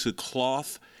weaved into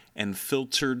cloth and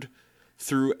filtered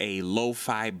through a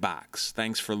lo-fi box.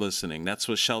 Thanks for listening. That's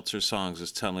what Shelter Songs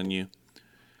is telling you.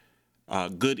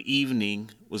 Good Evening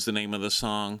was the name of the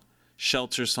song.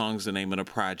 Shelter Songs, the name of the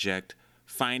project.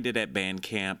 Find it at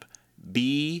Bandcamp.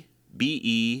 B.E.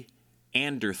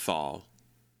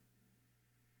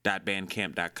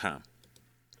 Anderthal.bandcamp.com.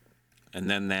 And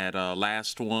then that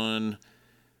last one,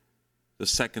 the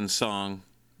second song,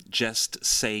 Just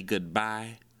Say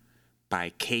Goodbye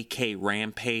by KK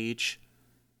Rampage.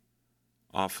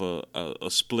 Off a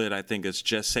split, I think it's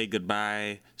Just Say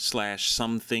Goodbye /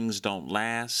 Some Things Don't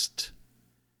Last.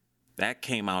 That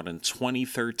came out in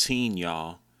 2013,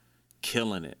 y'all.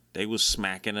 Killing it. They was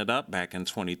smacking it up back in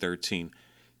 2013.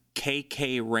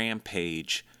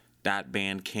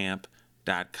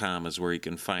 KKRampage.bandcamp.com is where you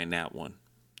can find that one.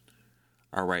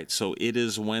 All right, so it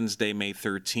is Wednesday, May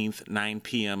 13th. 9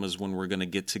 p.m. is when we're going to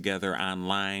get together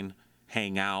online,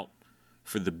 hang out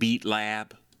for the Beat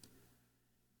Lab.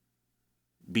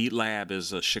 Beat Lab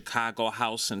is a Chicago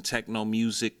house and techno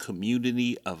music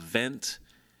community event.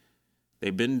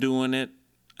 They've been doing it,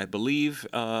 I believe,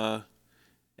 at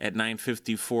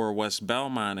 954 West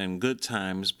Belmont in good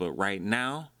times, but right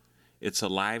now it's a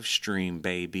live stream,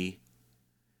 baby.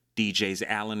 DJs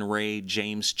Alan Ray,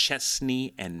 James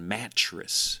Chesney, and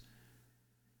Mattress.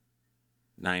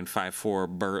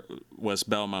 954 West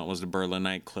Belmont was the Berlin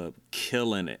nightclub.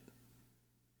 Killing it.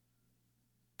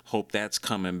 Hope that's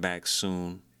coming back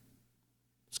soon.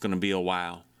 It's going to be a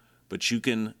while. But you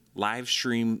can live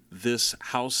stream this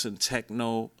house and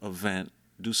techno event.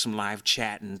 Do some live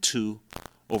chatting too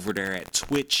over there at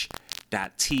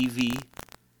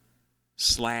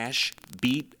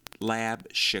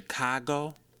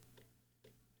twitch.tv/BeatLabChicago.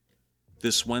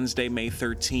 This Wednesday, May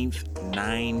 13th,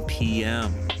 9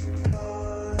 p.m.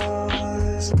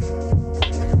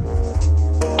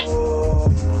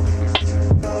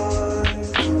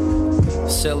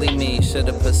 Silly me,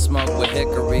 should've put smoke with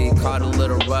hickory. Caught a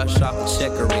little rush off the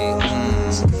chicory.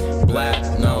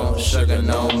 Black, no sugar,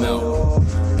 no milk.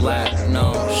 Black,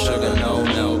 no sugar, no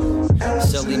milk.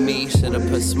 Silly me, should've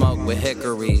put smoke with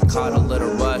hickory. Caught a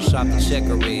little rush off the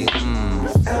chicory.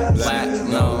 Black,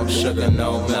 no sugar,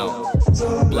 no milk.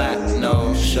 Black,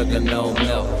 no sugar, no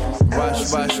milk.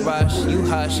 Rush, rush, rush, you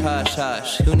hush, hush,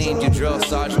 hush. Who named you drill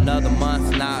sergeant of the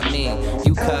month? Not me.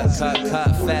 You cut, fat,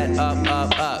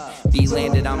 up. B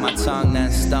landed on my tongue, then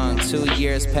stung. 2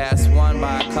 years past one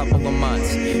by a couple of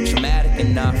months. Traumatic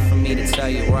enough for me to tell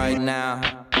you right now.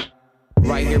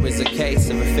 Right here is a case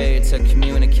of a failure to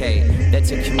communicate. That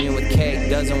to communicate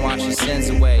doesn't wash your sins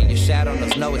away. Your shadow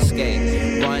knows no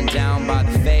escape. Run down by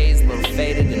the phase, little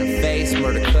faded in the face.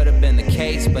 Murder could have been the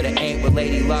case, but it ain't with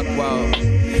Lady Luck, whoa.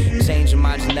 Changing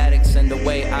my genetics and the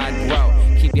way I grow.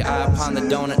 Keep your eye upon the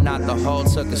donut, not the hole.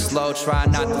 Took it slow, try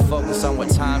not to focus on what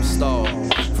time stole.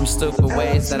 From stupid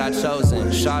ways that I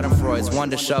chosen. Schadenfreude's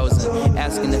wonder chosen.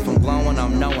 Asking if I'm glowing,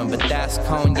 I'm knowing. But that's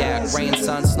cognac, rain,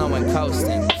 sun, snow, and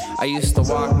coasting. I used to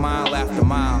walk mile after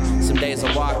mile. Some days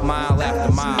I walk mile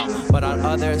after mile. But on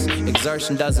others,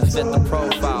 exertion doesn't fit the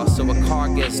profile. So a car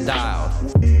gets dialed.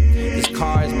 This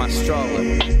car is my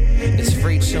stroller. It's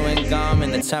free chewing gum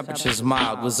and the temperature's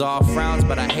mild. Was all frowns,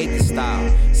 but I hate the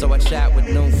style. So I chat with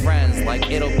new friends like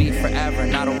it'll be forever,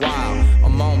 not a while. A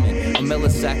moment, a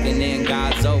millisecond in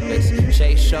God's opus.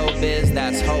 Chase showbiz,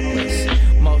 that's hopeless.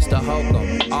 Most are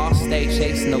hokum, all stay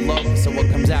chasing the locust. So what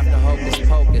comes after hocus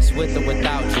pocus, with or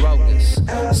without Drogus?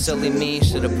 Silly me,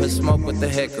 should've put smoke with the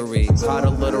hickory. Caught a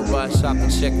little rush off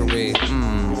the chicory.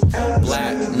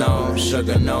 Black, no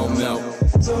sugar, no milk.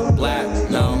 Black,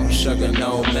 no sugar,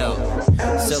 no milk.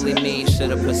 Silly me,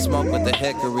 should've put smoke with the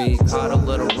hickory. Caught a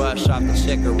little rush off the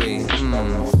chicory.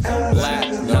 Black,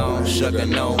 no sugar,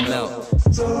 no milk.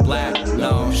 Black,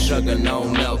 no sugar, no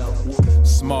milk.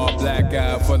 Small black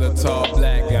guy for the tall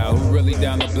black guy. Who really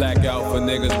down to black out for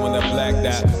niggas when the black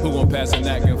die? Who gon' pass a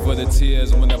napkin for the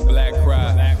tears when the black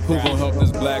cry? Who gon' help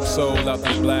this black soul out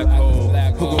this black hole?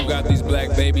 Who gon' got these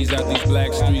black babies out these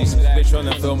black streets? They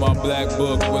tryna fill my black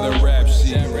book with a rap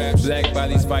sheet. Black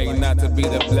bodies fighting not to be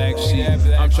the black sheep.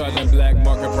 I'm charging black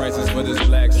market prices for this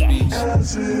black speech.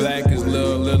 Black is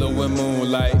little with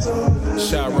moonlight.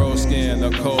 Shot rose skin,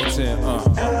 a cold tint,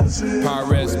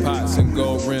 Pirates, pots, and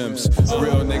gold rims.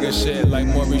 Real nigga shit like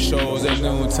Maury shows at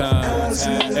noontime.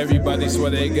 Everybody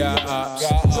swear they got ops.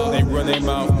 They run their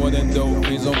mouth more than dope.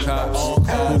 These on cops.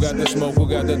 Who got the smoke? Who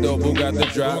got the dope? Who got the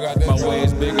drop? My way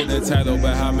is bigger than title,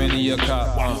 but how many a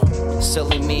cop?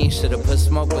 Silly me, should've put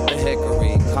smoke with the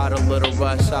hickory. Caught a little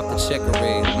rush off the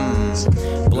chicory.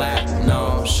 Black,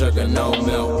 no sugar, no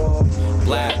milk.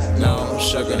 Black, no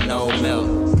sugar, no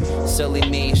milk. Silly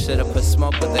me, should've put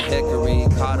smoke with the hickory.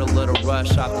 Caught a little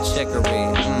rush off the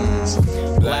chicory.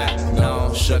 Black,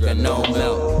 no sugar, no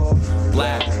milk.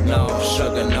 Black, no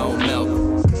sugar, no milk.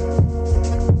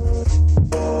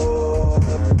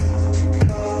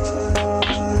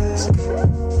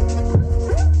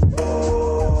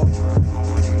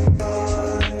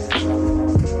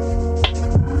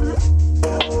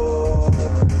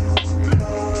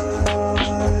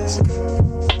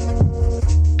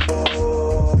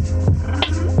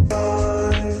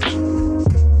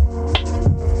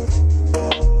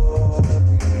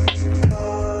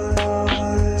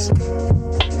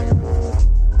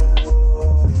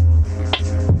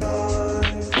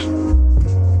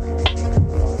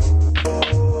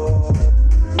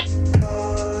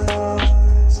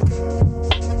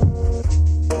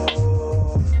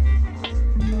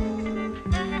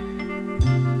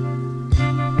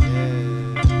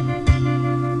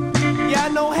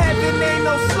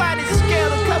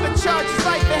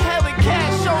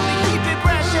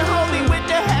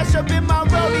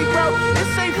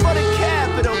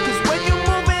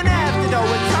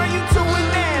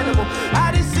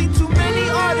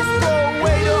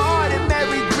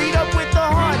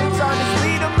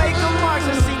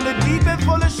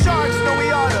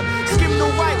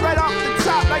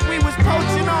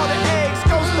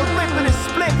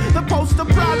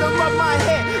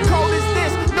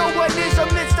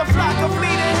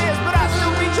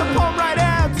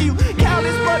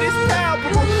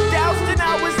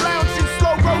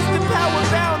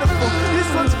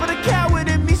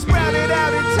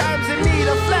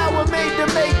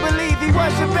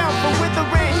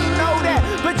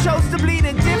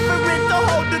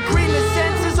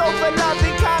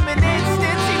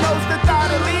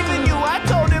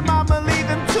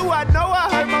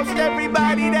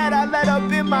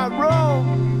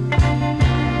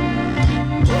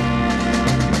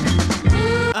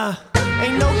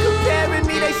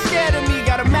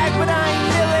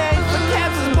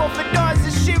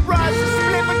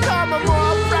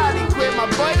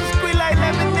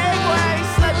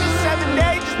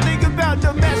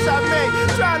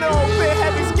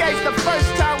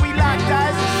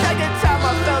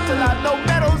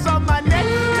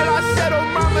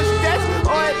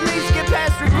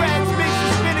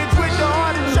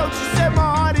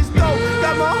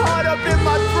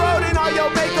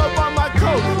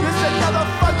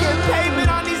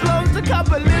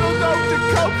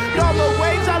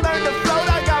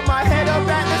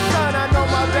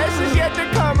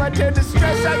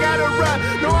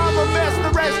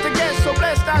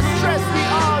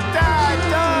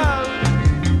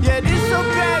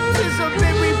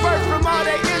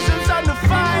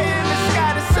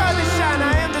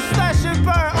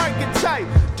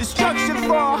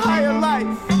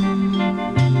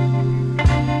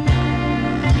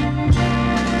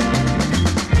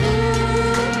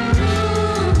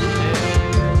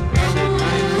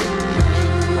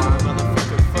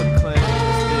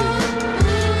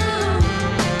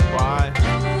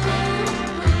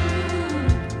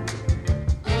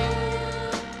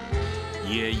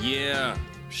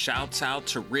 Shouts out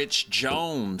to Rich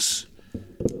Jones.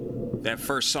 That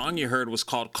first song you heard was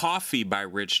called Coffee by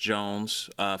Rich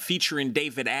Jones, featuring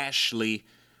David Ashley,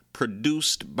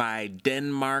 produced by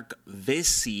Denmark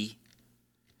Vesey.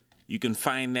 You can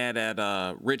find that at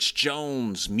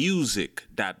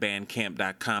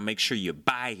richjonesmusic.bandcamp.com. Make sure you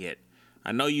buy it.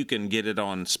 I know you can get it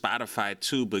on Spotify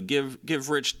too, but give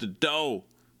Rich the dough.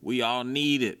 We all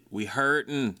need it. We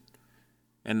hurting.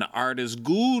 And the art is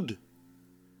good.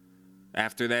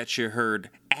 After that, you heard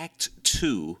Act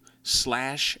 2,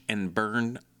 Slash and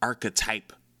Burn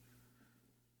Archetype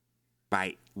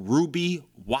by Ruby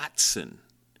Watson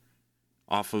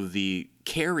off of the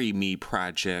Carry Me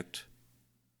project.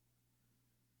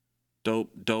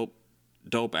 Dope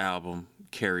album,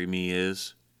 Carry Me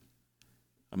is.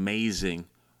 Amazing.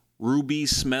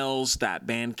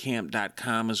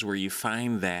 RubySmells.bandcamp.com is where you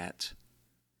find that.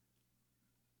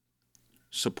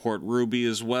 Support Ruby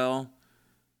as well.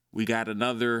 We got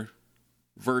another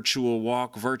virtual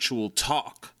walk, virtual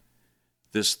talk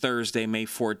this Thursday, May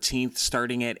 14th,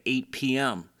 starting at 8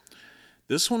 p.m.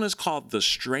 This one is called The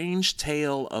Strange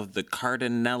Tale of the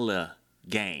Cardinella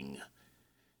Gang.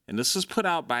 And this is put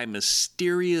out by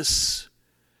Mysterious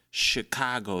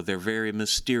Chicago. They're very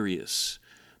mysterious.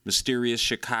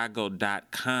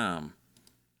 MysteriousChicago.com.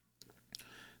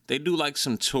 They do like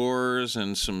some tours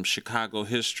and some Chicago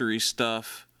history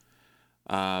stuff.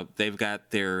 They've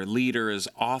got their leader as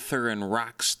author and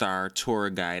rock star tour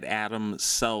guide Adam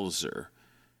Selzer.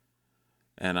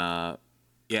 And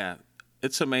yeah,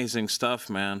 it's amazing stuff,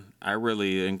 man. I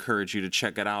really encourage you to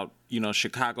check it out. You know,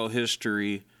 Chicago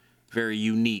history, very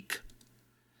unique.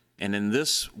 And in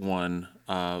this one,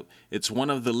 it's one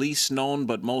of the least known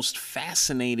but most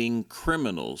fascinating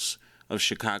criminals of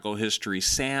Chicago history,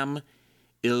 Sam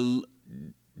Il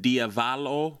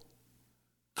Diavolo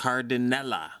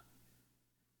Cardinella.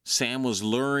 Sam was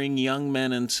luring young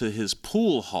men into his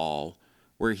pool hall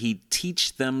where he'd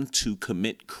teach them to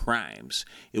commit crimes.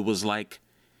 It was like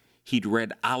he'd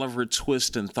read Oliver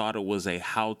Twist and thought it was a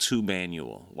how-to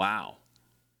manual. Wow.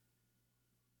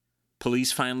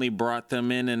 Police finally brought them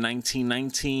in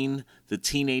 1919. The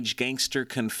teenage gangster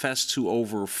confessed to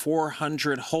over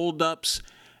 400 holdups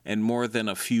and more than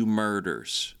a few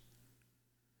murders.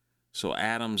 So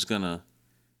Adam's gonna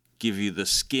give you the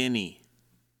skinny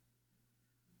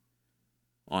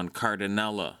on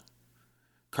Cardinella.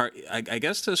 I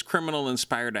guess this criminal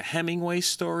inspired a Hemingway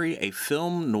story, a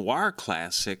film noir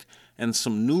classic, and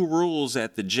some new rules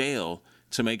at the jail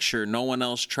to make sure no one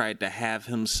else tried to have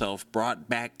himself brought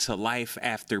back to life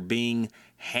after being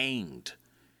hanged.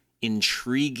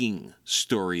 Intriguing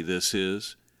story this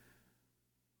is.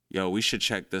 Yo, we should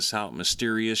check this out.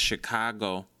 Mysterious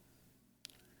Chicago.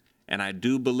 And I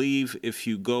do believe if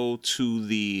you go to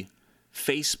the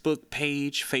Facebook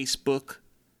page,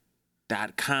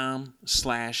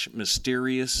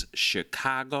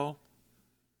 facebook.com/MysteriousChicago,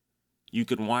 you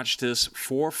can watch this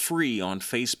for free on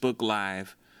Facebook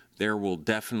Live. There will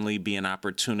definitely be an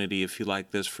opportunity, if you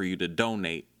like this, for you to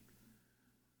donate.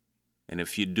 And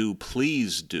if you do,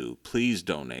 please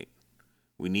donate.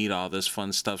 We need all this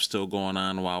fun stuff still going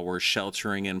on while we're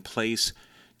sheltering in place.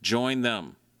 Join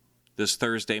them this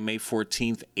Thursday, May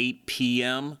 14th, 8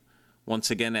 p.m.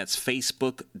 Once again, that's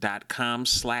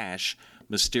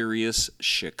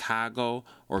facebook.com/MysteriousChicago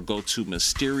or go to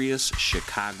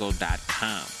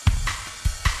MysteriousChicago.com.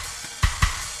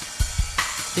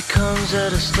 It comes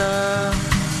at a stop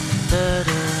at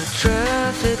a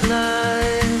traffic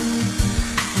light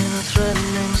in a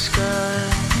threatening sky.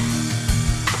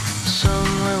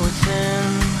 Somewhere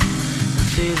within, I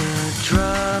feel a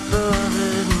drop of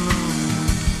it move.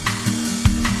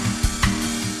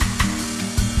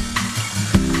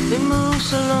 It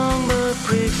moves along but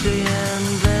briefly and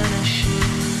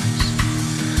vanishes.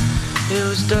 It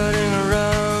was darting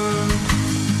around.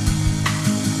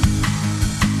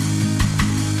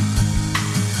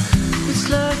 It's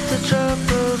like the drop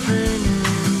of rain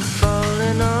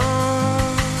falling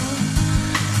on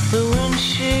the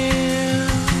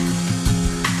windshield.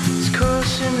 It's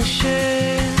crossing the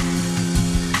shade.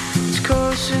 It's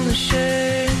crossing the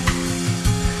shade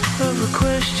of a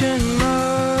question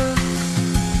mark.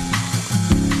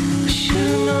 I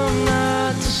should've known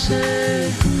not to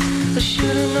say. I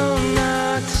should've known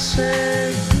not to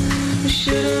say. I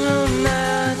should've known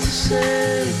not to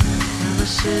say. Never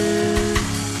said.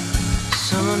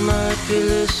 Someone might be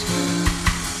listening.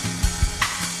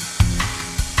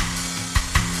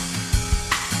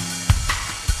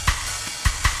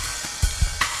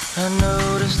 I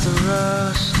noticed the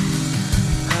rust,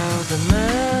 how the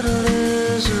metal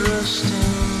is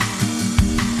rusting.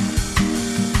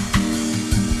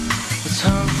 It's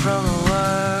hung from a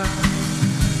wire,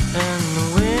 and the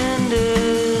wind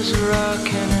is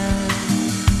rocking it.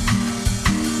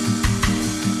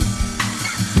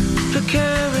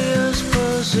 Precarious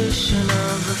position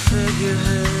of a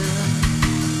figurehead.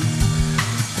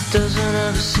 It doesn't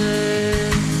have a say.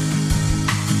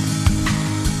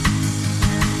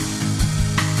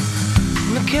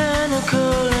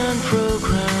 Mechanical and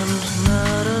programmed,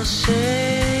 not a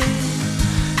say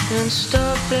in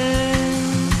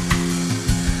stopping.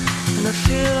 And I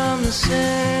feel I'm the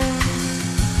same.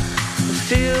 I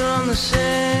feel I'm the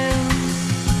same.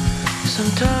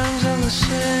 Sometimes I'm the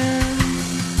same.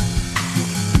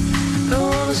 I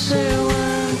wanna say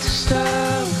when to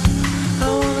stop. I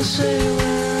wanna say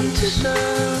when to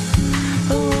stop.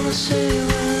 I wanna say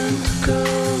when to go. I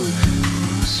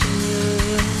wanna say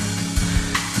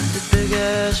with the big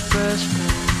ass brass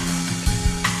band.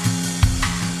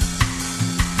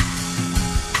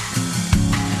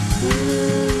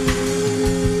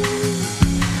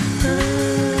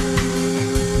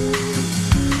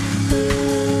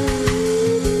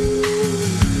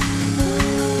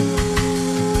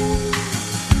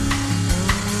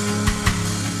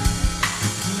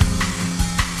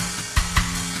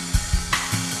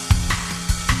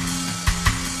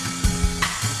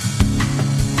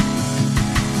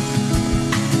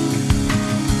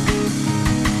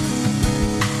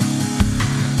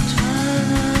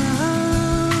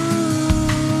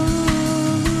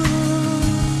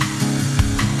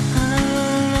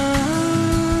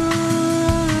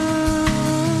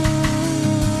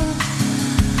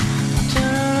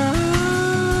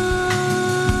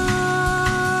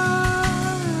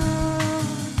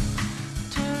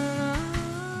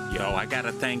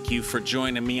 thank you for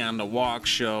joining me on the Walk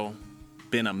Show.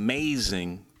 Been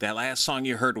amazing. That last song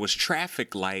you heard was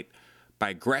Traffic Light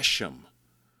by Gresham.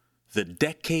 The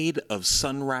Decade of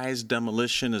Sunrise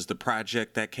Demolition is the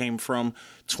project that came from.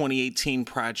 2018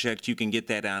 project. You can get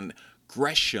that on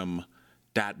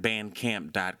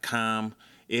gresham.bandcamp.com.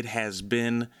 It has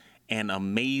been an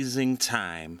amazing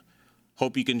time.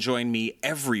 Hope you can join me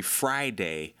every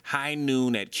Friday, high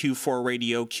noon at Q4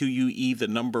 Radio, QUE, the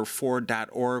number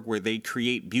 4.org, where they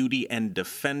create beauty and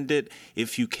defend it.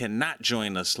 If you cannot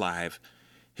join us live,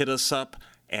 hit us up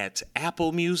at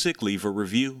Apple Music, leave a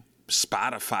review,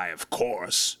 Spotify, of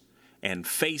course, and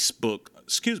Facebook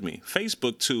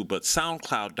too, but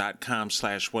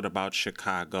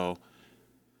SoundCloud.com/WhatAboutChicago.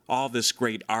 All this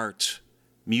great art,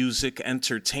 music,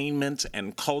 entertainment,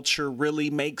 and culture really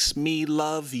makes me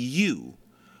love you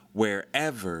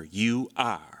wherever you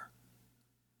are.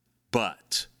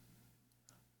 But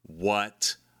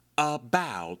what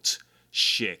about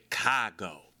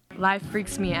Chicago? Life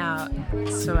freaks me out,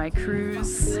 so I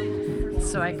cruise,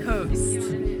 so I coast,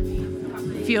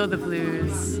 feel the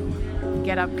blues,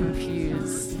 get up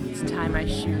confused, to tie my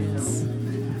shoes.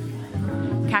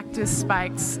 Cactus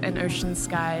spikes and ocean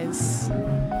skies,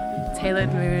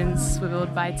 tailored moons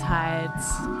swiveled by tides.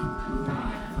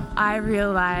 I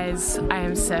realize I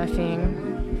am surfing.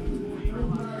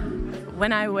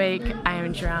 When I wake, I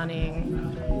am drowning.